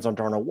early seconds on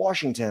Darnell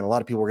Washington. A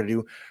lot of people were going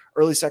to do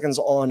early seconds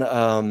on,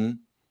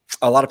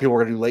 a lot of people were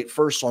going to do late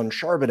firsts on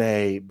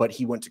Charbonnet, but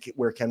he went to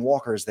where Ken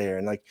Walker's there.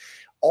 And like,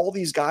 all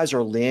these guys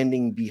are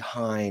landing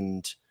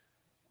behind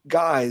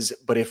guys,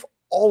 but if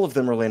all of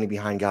them are landing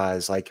behind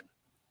guys, like,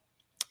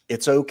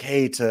 it's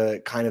okay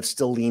to kind of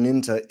still lean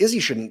into Izzy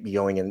shouldn't be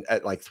going in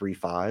at like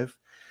 3.5.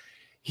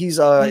 He's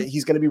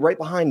going to be right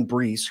behind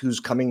Breece,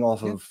 who's coming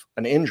off of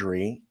an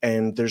injury,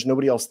 and there's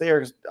nobody else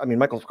there. I mean,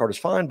 Michael Carter's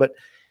fine, but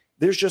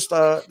there's just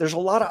there's a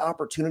lot of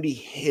opportunity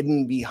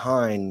hidden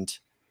behind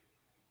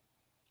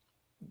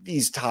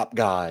these top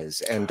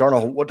guys, and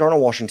Darnell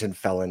Washington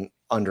fell in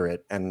under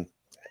it, and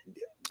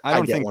I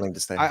don't think wanting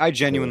to stay. I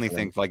genuinely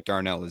think like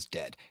Darnell is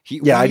dead.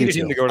 We I needed do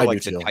him too. to go to I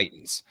like do the too.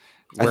 Titans,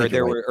 where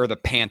there were or the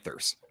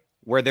Panthers,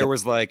 where there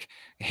was like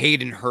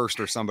Hayden Hurst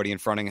or somebody in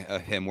front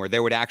of him, where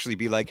they would actually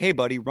be like, hey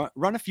buddy,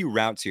 run a few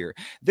routes here.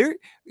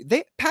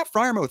 Pat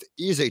Freiermuth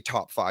is a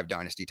top 5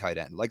 dynasty tight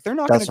end. Like, they're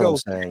not going to go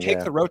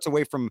take the routes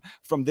away from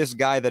this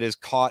guy that has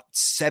caught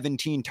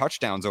 17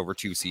 touchdowns over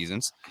 2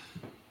 seasons.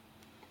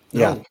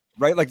 Yeah. No,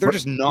 right. Like, they're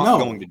just not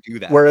going to do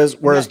that.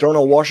 Whereas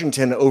Darnell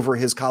Washington over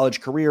his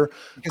college career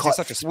caught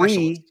such a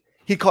 3.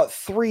 He caught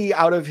 3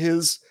 out of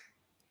his,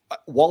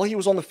 while he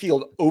was on the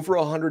field, over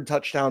 100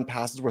 touchdown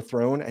passes were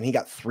thrown, and he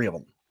got 3 of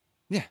them.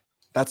 Yeah.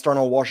 That's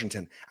Darnell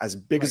Washington, as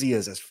big as he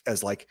is,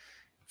 as like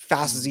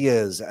fast as he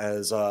is,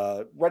 as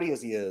ready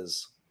as he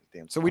is.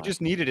 So we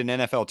just needed an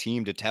NFL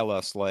team to tell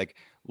us, like,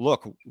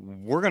 look,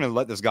 we're going to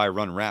let this guy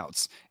run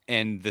routes.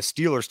 And the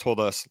Steelers told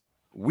us,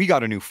 we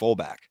got a new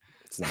fullback.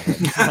 It's not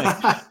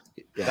like,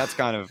 that's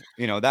kind of,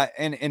 that.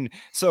 And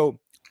so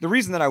the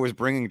reason that I was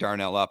bringing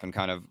Darnell up and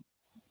kind of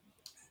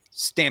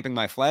stamping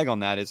my flag on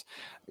that is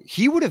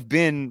he would have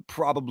been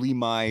probably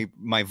my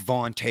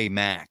Vontae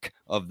Mack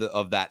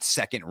of that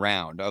second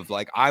round of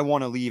like, I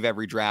want to leave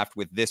every draft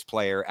with this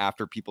player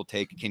after people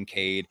take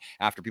Kincaid,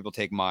 after people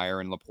take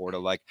Meyer and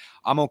Laporta. Like,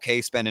 I'm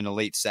okay spending a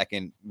late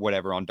second,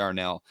 whatever, on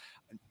Darnell.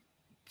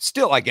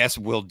 Still, I guess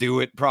we'll do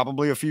it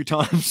probably a few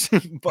times,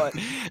 but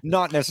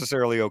not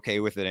necessarily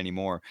okay with it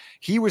anymore.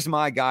 He was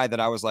my guy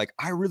that I was like,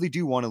 I really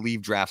do want to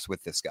leave drafts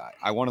with this guy.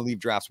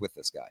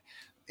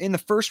 In the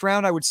first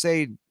round, I would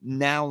say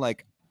now,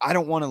 like, I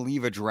don't want to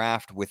leave a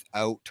draft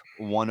without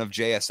one of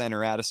JSN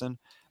or Addison.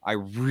 I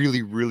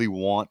really, really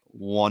want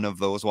one of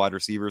those wide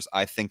receivers.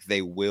 I think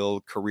they will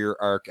career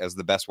arc as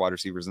the best wide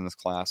receivers in this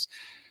class.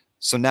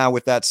 So now,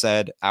 with that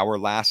said, our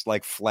last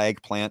like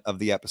flag plant of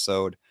the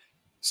episode,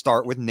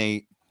 start with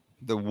Nate,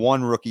 the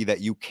one rookie that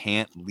you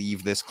can't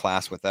leave this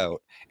class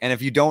without. And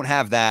if you don't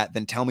have that,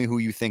 then tell me who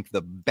you think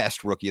the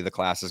best rookie of the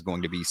class is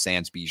going to be,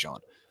 sans Bijan.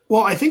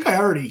 Well, I think I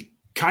already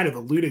kind of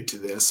alluded to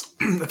this.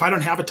 If I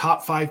don't have a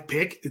top 5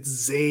 pick, it's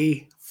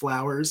Zay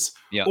Flowers.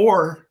 Yeah.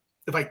 Or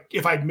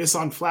if I miss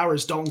on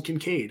Flowers, Dalton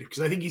Kincaid, because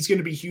I think he's going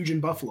to be huge in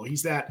Buffalo.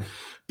 He's that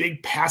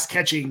big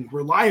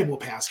reliable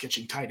pass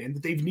catching tight end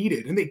that they've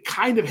needed. And they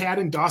kind of had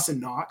in Dawson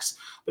Knox,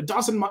 but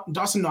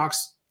Dawson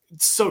Knox,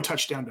 it's so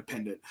touchdown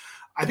dependent.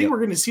 I think we're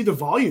going to see the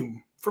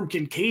volume from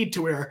Kincaid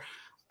to where,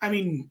 I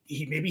mean,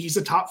 he's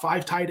a top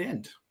 5 tight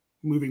end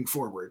moving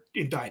forward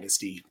in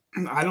Dynasty.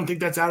 I don't think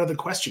that's out of the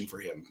question for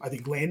him. I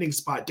think landing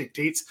spot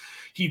dictates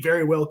he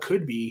very well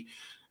could be.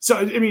 So,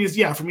 I mean,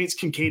 for me, it's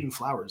Kincaid and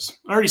Flowers.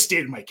 I already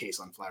stated my case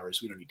on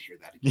Flowers. We don't need to hear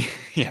that again.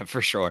 Yeah,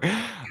 for sure.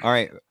 All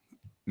right,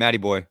 Matty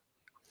boy,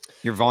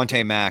 your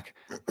Vontae Mack,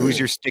 who's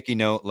your sticky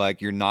note?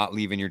 Like, you're not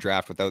leaving your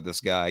draft without this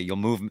guy. You'll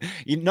move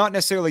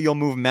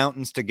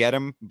mountains to get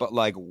him, but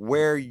like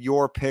where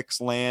your picks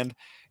land,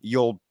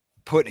 you'll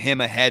put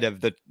him ahead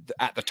of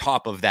at the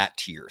top of that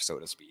tier, so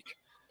to speak.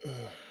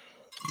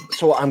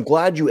 So I'm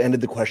glad you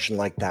ended the question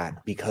like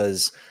that,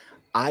 because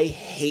I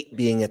hate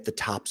being at the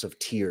tops of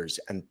tiers,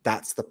 and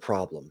that's the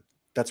problem.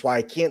 That's why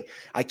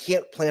I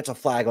can't plant a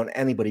flag on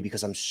anybody,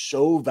 because I'm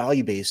so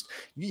value based.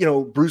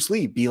 Bruce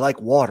Lee, be like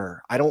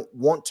water. I don't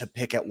want to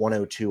pick at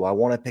 102. I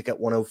want to pick at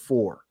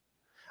 104.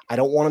 I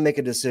don't want to make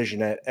a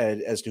decision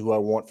as to who I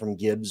want from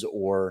Gibbs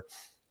or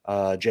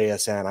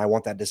JSN. I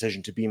want that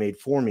decision to be made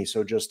for me.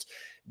 So just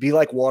be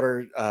like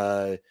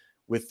water.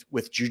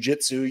 With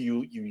jiu-jitsu,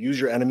 you use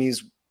your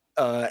enemies'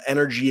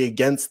 energy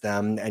against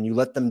them, and you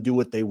let them do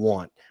what they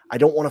want. I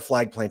don't want a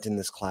flag plant in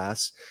this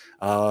class.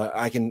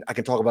 I can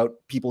talk about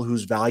people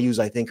whose values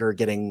I think are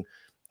getting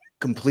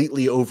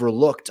completely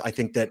overlooked. I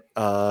think that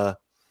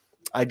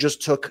I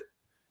just took,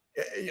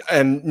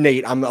 and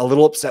Nate, I'm a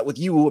little upset with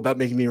you about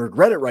making me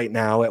regret it right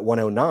now at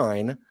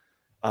 109.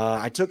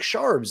 I took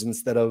Sharbs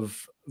instead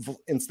of Flowers,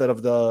 instead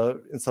of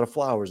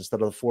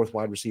the fourth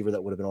wide receiver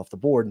that would have been off the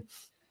board,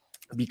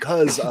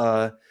 because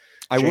I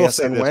will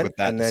say this went, with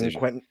that and decision. Then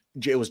Quentin,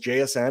 it was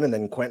JSN, and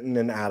then Quentin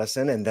and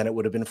Addison, and then it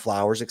would have been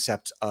Flowers.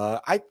 Except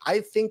I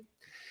think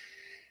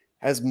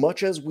as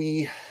much as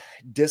we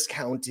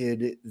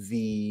discounted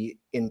the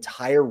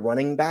entire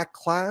running back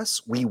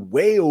class, we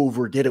way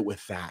overdid it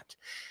with that.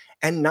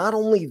 And not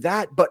only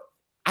that, but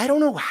I don't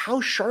know how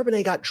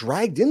Charbonnet got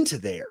dragged into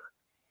there.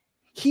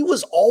 He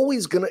was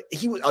always gonna.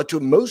 He was to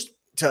most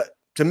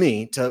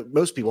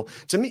people.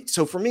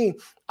 So for me,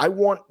 I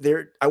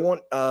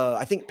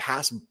think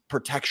pass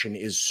protection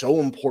is so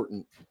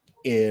important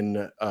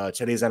in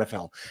today's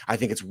NFL. I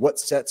think it's what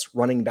sets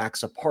running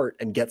backs apart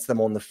and gets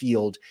them on the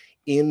field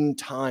in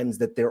times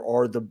that there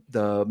are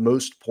the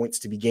most points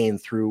to be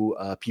gained through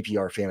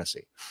PPR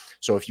fantasy.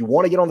 So if you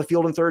want to get on the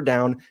field in third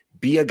down,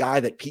 be a guy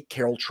that Pete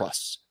Carroll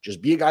trusts.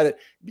 Just be a guy that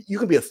you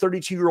can be a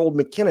 32-year-old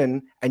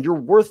McKinnon and you're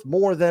worth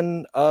more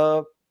than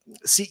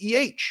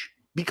CEH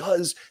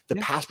because the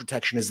pass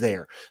protection is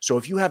there. So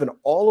if you have an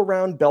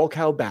all-around bell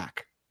cow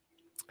back,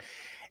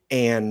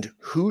 and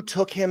who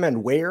took him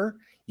and where,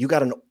 you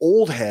got an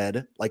old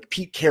head like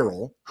Pete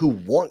Carroll who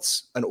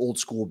wants an old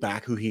school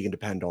back who he can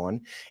depend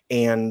on,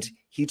 and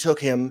he took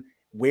him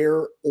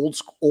where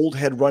old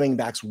head running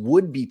backs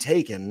would be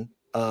taken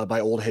by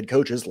old head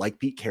coaches like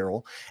Pete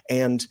Carroll.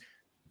 And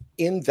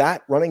in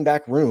that running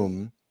back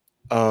room,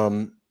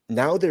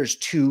 now there's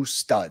two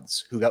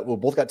studs who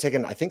both got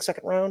taken, I think,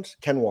 second round.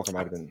 Ken Walker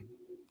might have been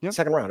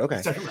second round.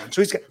 Okay. Second round.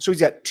 So he's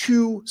got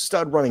two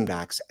stud running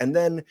backs, and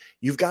then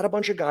you've got a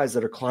bunch of guys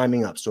that are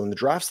climbing up. So in the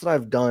drafts that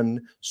I've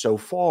done so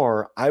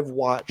far, I've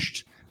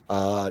watched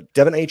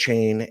Devin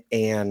Achane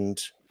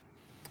and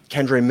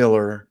Kendre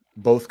Miller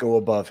both go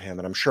above him.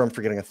 And I'm sure I'm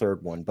forgetting a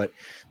third one, but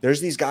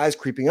there's these guys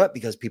creeping up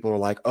because people are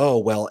like, oh,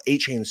 well,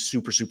 Achane's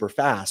super, super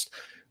fast.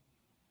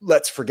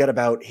 Let's forget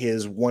about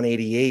his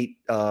 188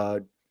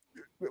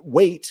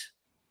 weight,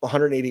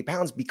 180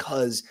 pounds,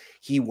 because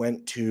he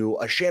went to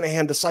a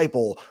Shanahan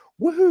disciple.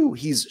 Woohoo!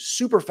 He's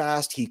super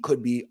fast. He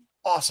could be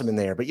awesome in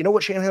there. But you know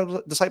what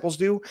Shanahan disciples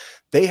do?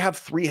 They have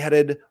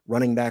three-headed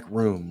running back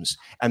rooms,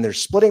 and they're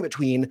splitting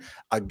between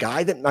a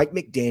guy that Mike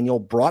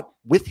McDaniel brought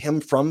with him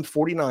from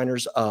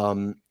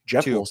 49ers,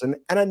 Jeff Wilson,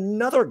 and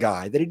another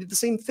guy that he did the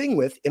same thing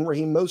with in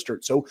Raheem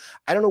Mostert. So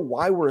I don't know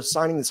why we're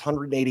assigning this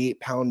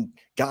 188-pound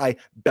guy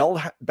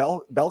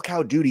bell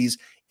cow duties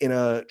in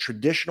a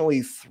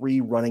traditionally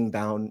three running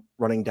down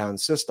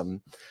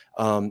system.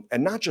 And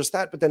not just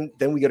that, but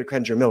then we get a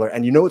Kendre Miller.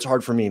 And you know it's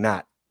hard for me,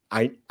 Matt.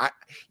 I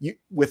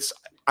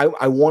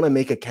want to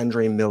make a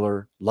Kendre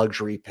Miller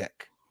luxury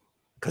pick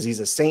because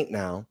he's a Saint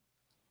now.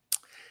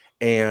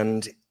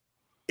 And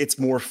it's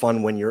more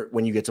fun when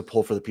you get to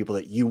pull for the people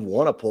that you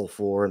want to pull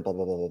for and blah,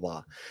 blah, blah, blah,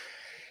 blah.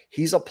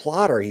 He's a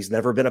plotter. He's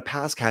never been a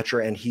pass catcher,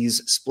 and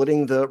he's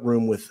splitting the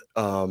room with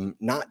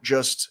not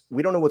just –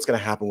 we don't know what's going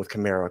to happen with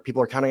Kamara.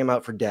 People are counting him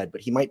out for dead, but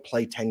he might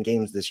play 10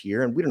 games this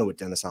year, and we don't know what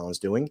Dennis Allen's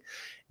doing.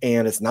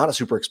 And it's not a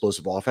super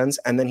explosive offense.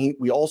 And then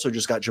we also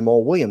just got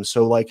Jamal Williams.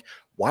 So, like,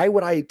 why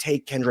would I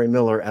take Kendre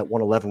Miller at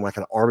 111 when I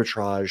can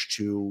arbitrage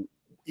to,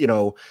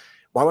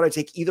 why would I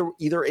take either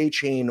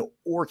Achane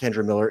or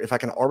Kendre Miller if I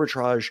can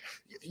arbitrage?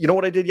 You know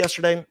what I did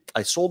yesterday?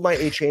 I sold my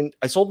Achane.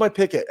 I sold my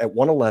pick at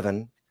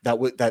 111.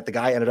 That the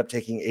guy ended up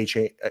taking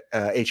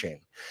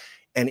Achane.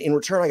 And in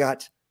return, I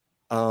got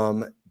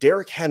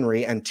Derrick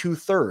Henry and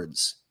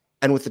 2/3.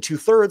 And with the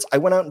 2/3, I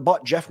went out and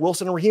bought Jeff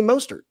Wilson and Raheem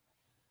Mostert.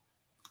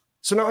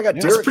 So now I got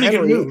Derrick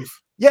Henry. Good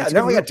move. Yeah,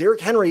 now I got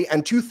Derrick Henry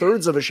and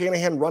 2/3 of a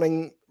Shanahan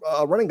running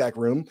back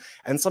room.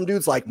 And some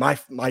dude's like, my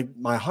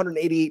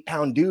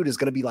 188-pound dude is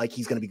going to be like,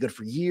 he's going to be good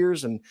for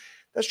years. And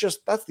that's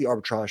the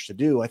arbitrage to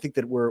do. I think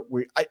that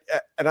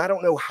I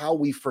don't know how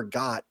we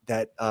forgot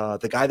that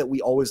the guy that we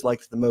always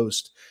liked the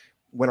most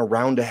went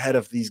around ahead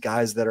of these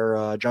guys that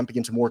are jumping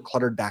into more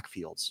cluttered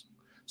backfields.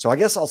 So I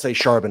guess I'll say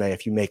Charbonnet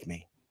if you make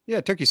me. Yeah,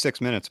 it took you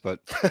 6 minutes, but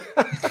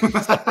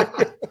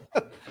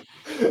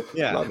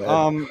yeah.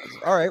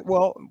 All right.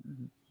 Well,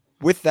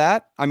 with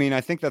that, I mean,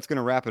 I think that's going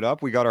to wrap it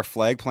up. We got our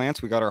flag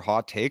plants. We got our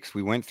hot takes.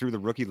 We went through the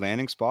rookie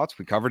landing spots.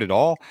 We covered it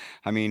all.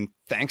 I mean,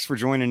 thanks for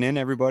joining in,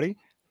 everybody.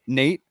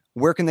 Nate,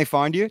 where can they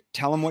find you?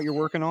 Tell them what you're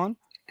working on.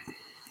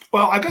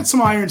 Well, I've got some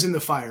irons in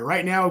the fire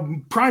right now.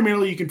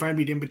 Primarily, you can find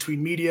me in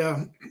Between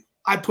Media.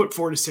 I put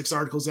 4 to 6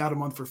 articles out a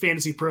month for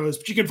Fantasy Pros,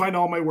 but you can find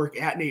all my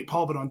work at Nate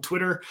Paulbut on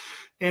Twitter,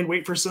 and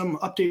wait for some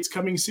updates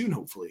coming soon,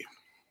 hopefully.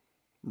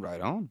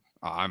 Right on.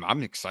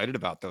 I'm excited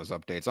about those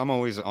updates. I'm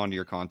always onto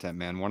your content,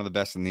 man. One of the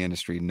best in the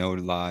industry. No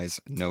lies,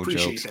 no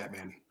jokes. Appreciate that,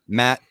 man.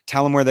 Matt,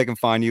 tell them where they can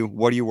find you.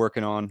 What are you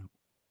working on?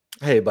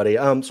 Hey, buddy.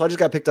 So I just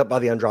got picked up by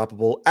The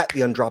Undroppable at The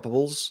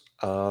Undroppables.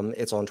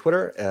 It's on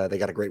Twitter. They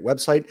got a great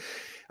website.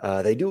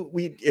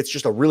 It's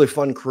just a really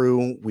fun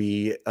crew.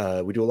 We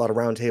do a lot of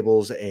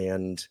roundtables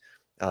and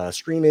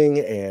streaming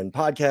and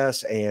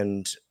podcasts,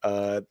 and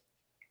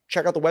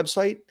check out the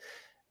website.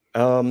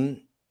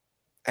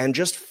 And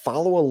just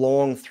follow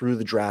along through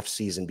the draft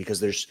season, because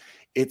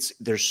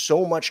there's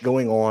so much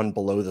going on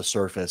below the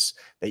surface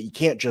that you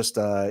can't just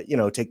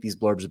take these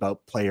blurbs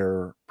about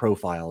player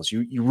profiles.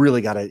 You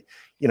really got to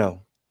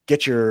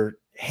get your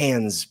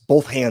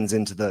both hands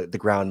into the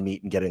ground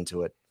meat and get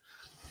into it.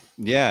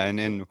 Yeah,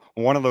 and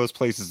one of those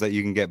places that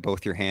you can get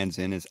both your hands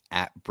in is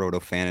at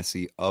Broto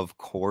Fantasy, of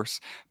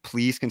course.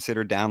 Please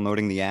consider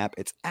downloading the app.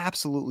 It's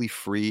absolutely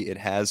free. It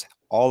has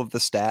all of the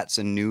stats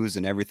and news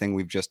and everything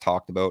we've just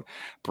talked about,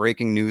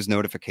 breaking news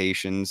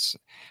notifications,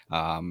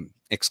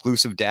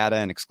 exclusive data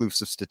and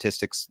exclusive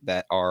statistics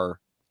that are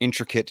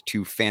intricate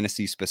to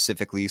fantasy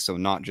specifically, so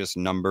not just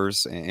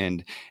numbers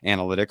and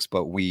analytics,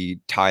 but we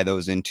tie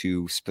those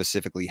into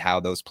specifically how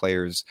those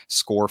players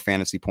score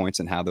fantasy points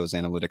and how those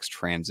analytics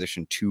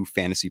transition to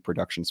fantasy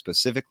production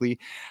specifically.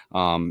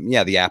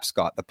 The app's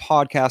got the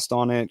podcast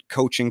on it,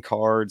 coaching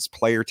cards,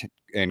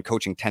 and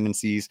coaching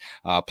tendencies,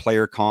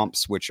 player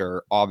comps, which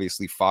are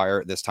obviously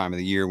fire at this time of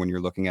the year when you're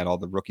looking at all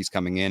the rookies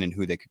coming in and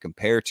who they could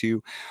compare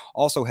to.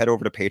 Also, head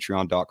over to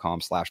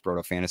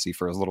patreon.com/BrotoFantasy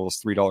for as little as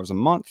 $3 a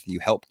month. You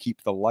help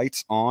keep the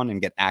lights on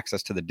and get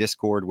access to the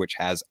Discord, which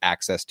has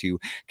access to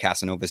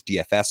Casanova's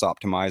DFS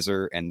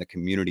optimizer and the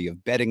community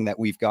of betting that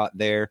we've got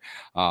there.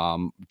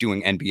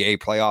 Doing NBA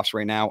playoffs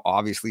right now,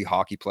 obviously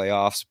hockey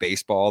playoffs,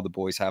 baseball. The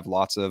boys have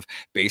lots of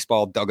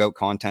baseball dugout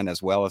content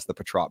as well as the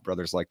Petrop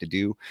brothers like to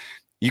do.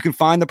 You can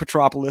find the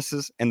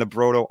Petropolises and the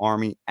Broto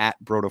Army at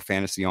Broto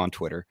Fantasy on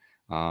Twitter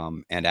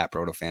and at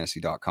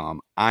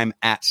brotofantasy.com. I'm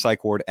at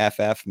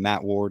PsychWardFF,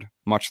 Matt Ward.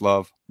 Much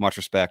love, much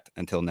respect.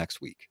 Until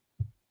next week.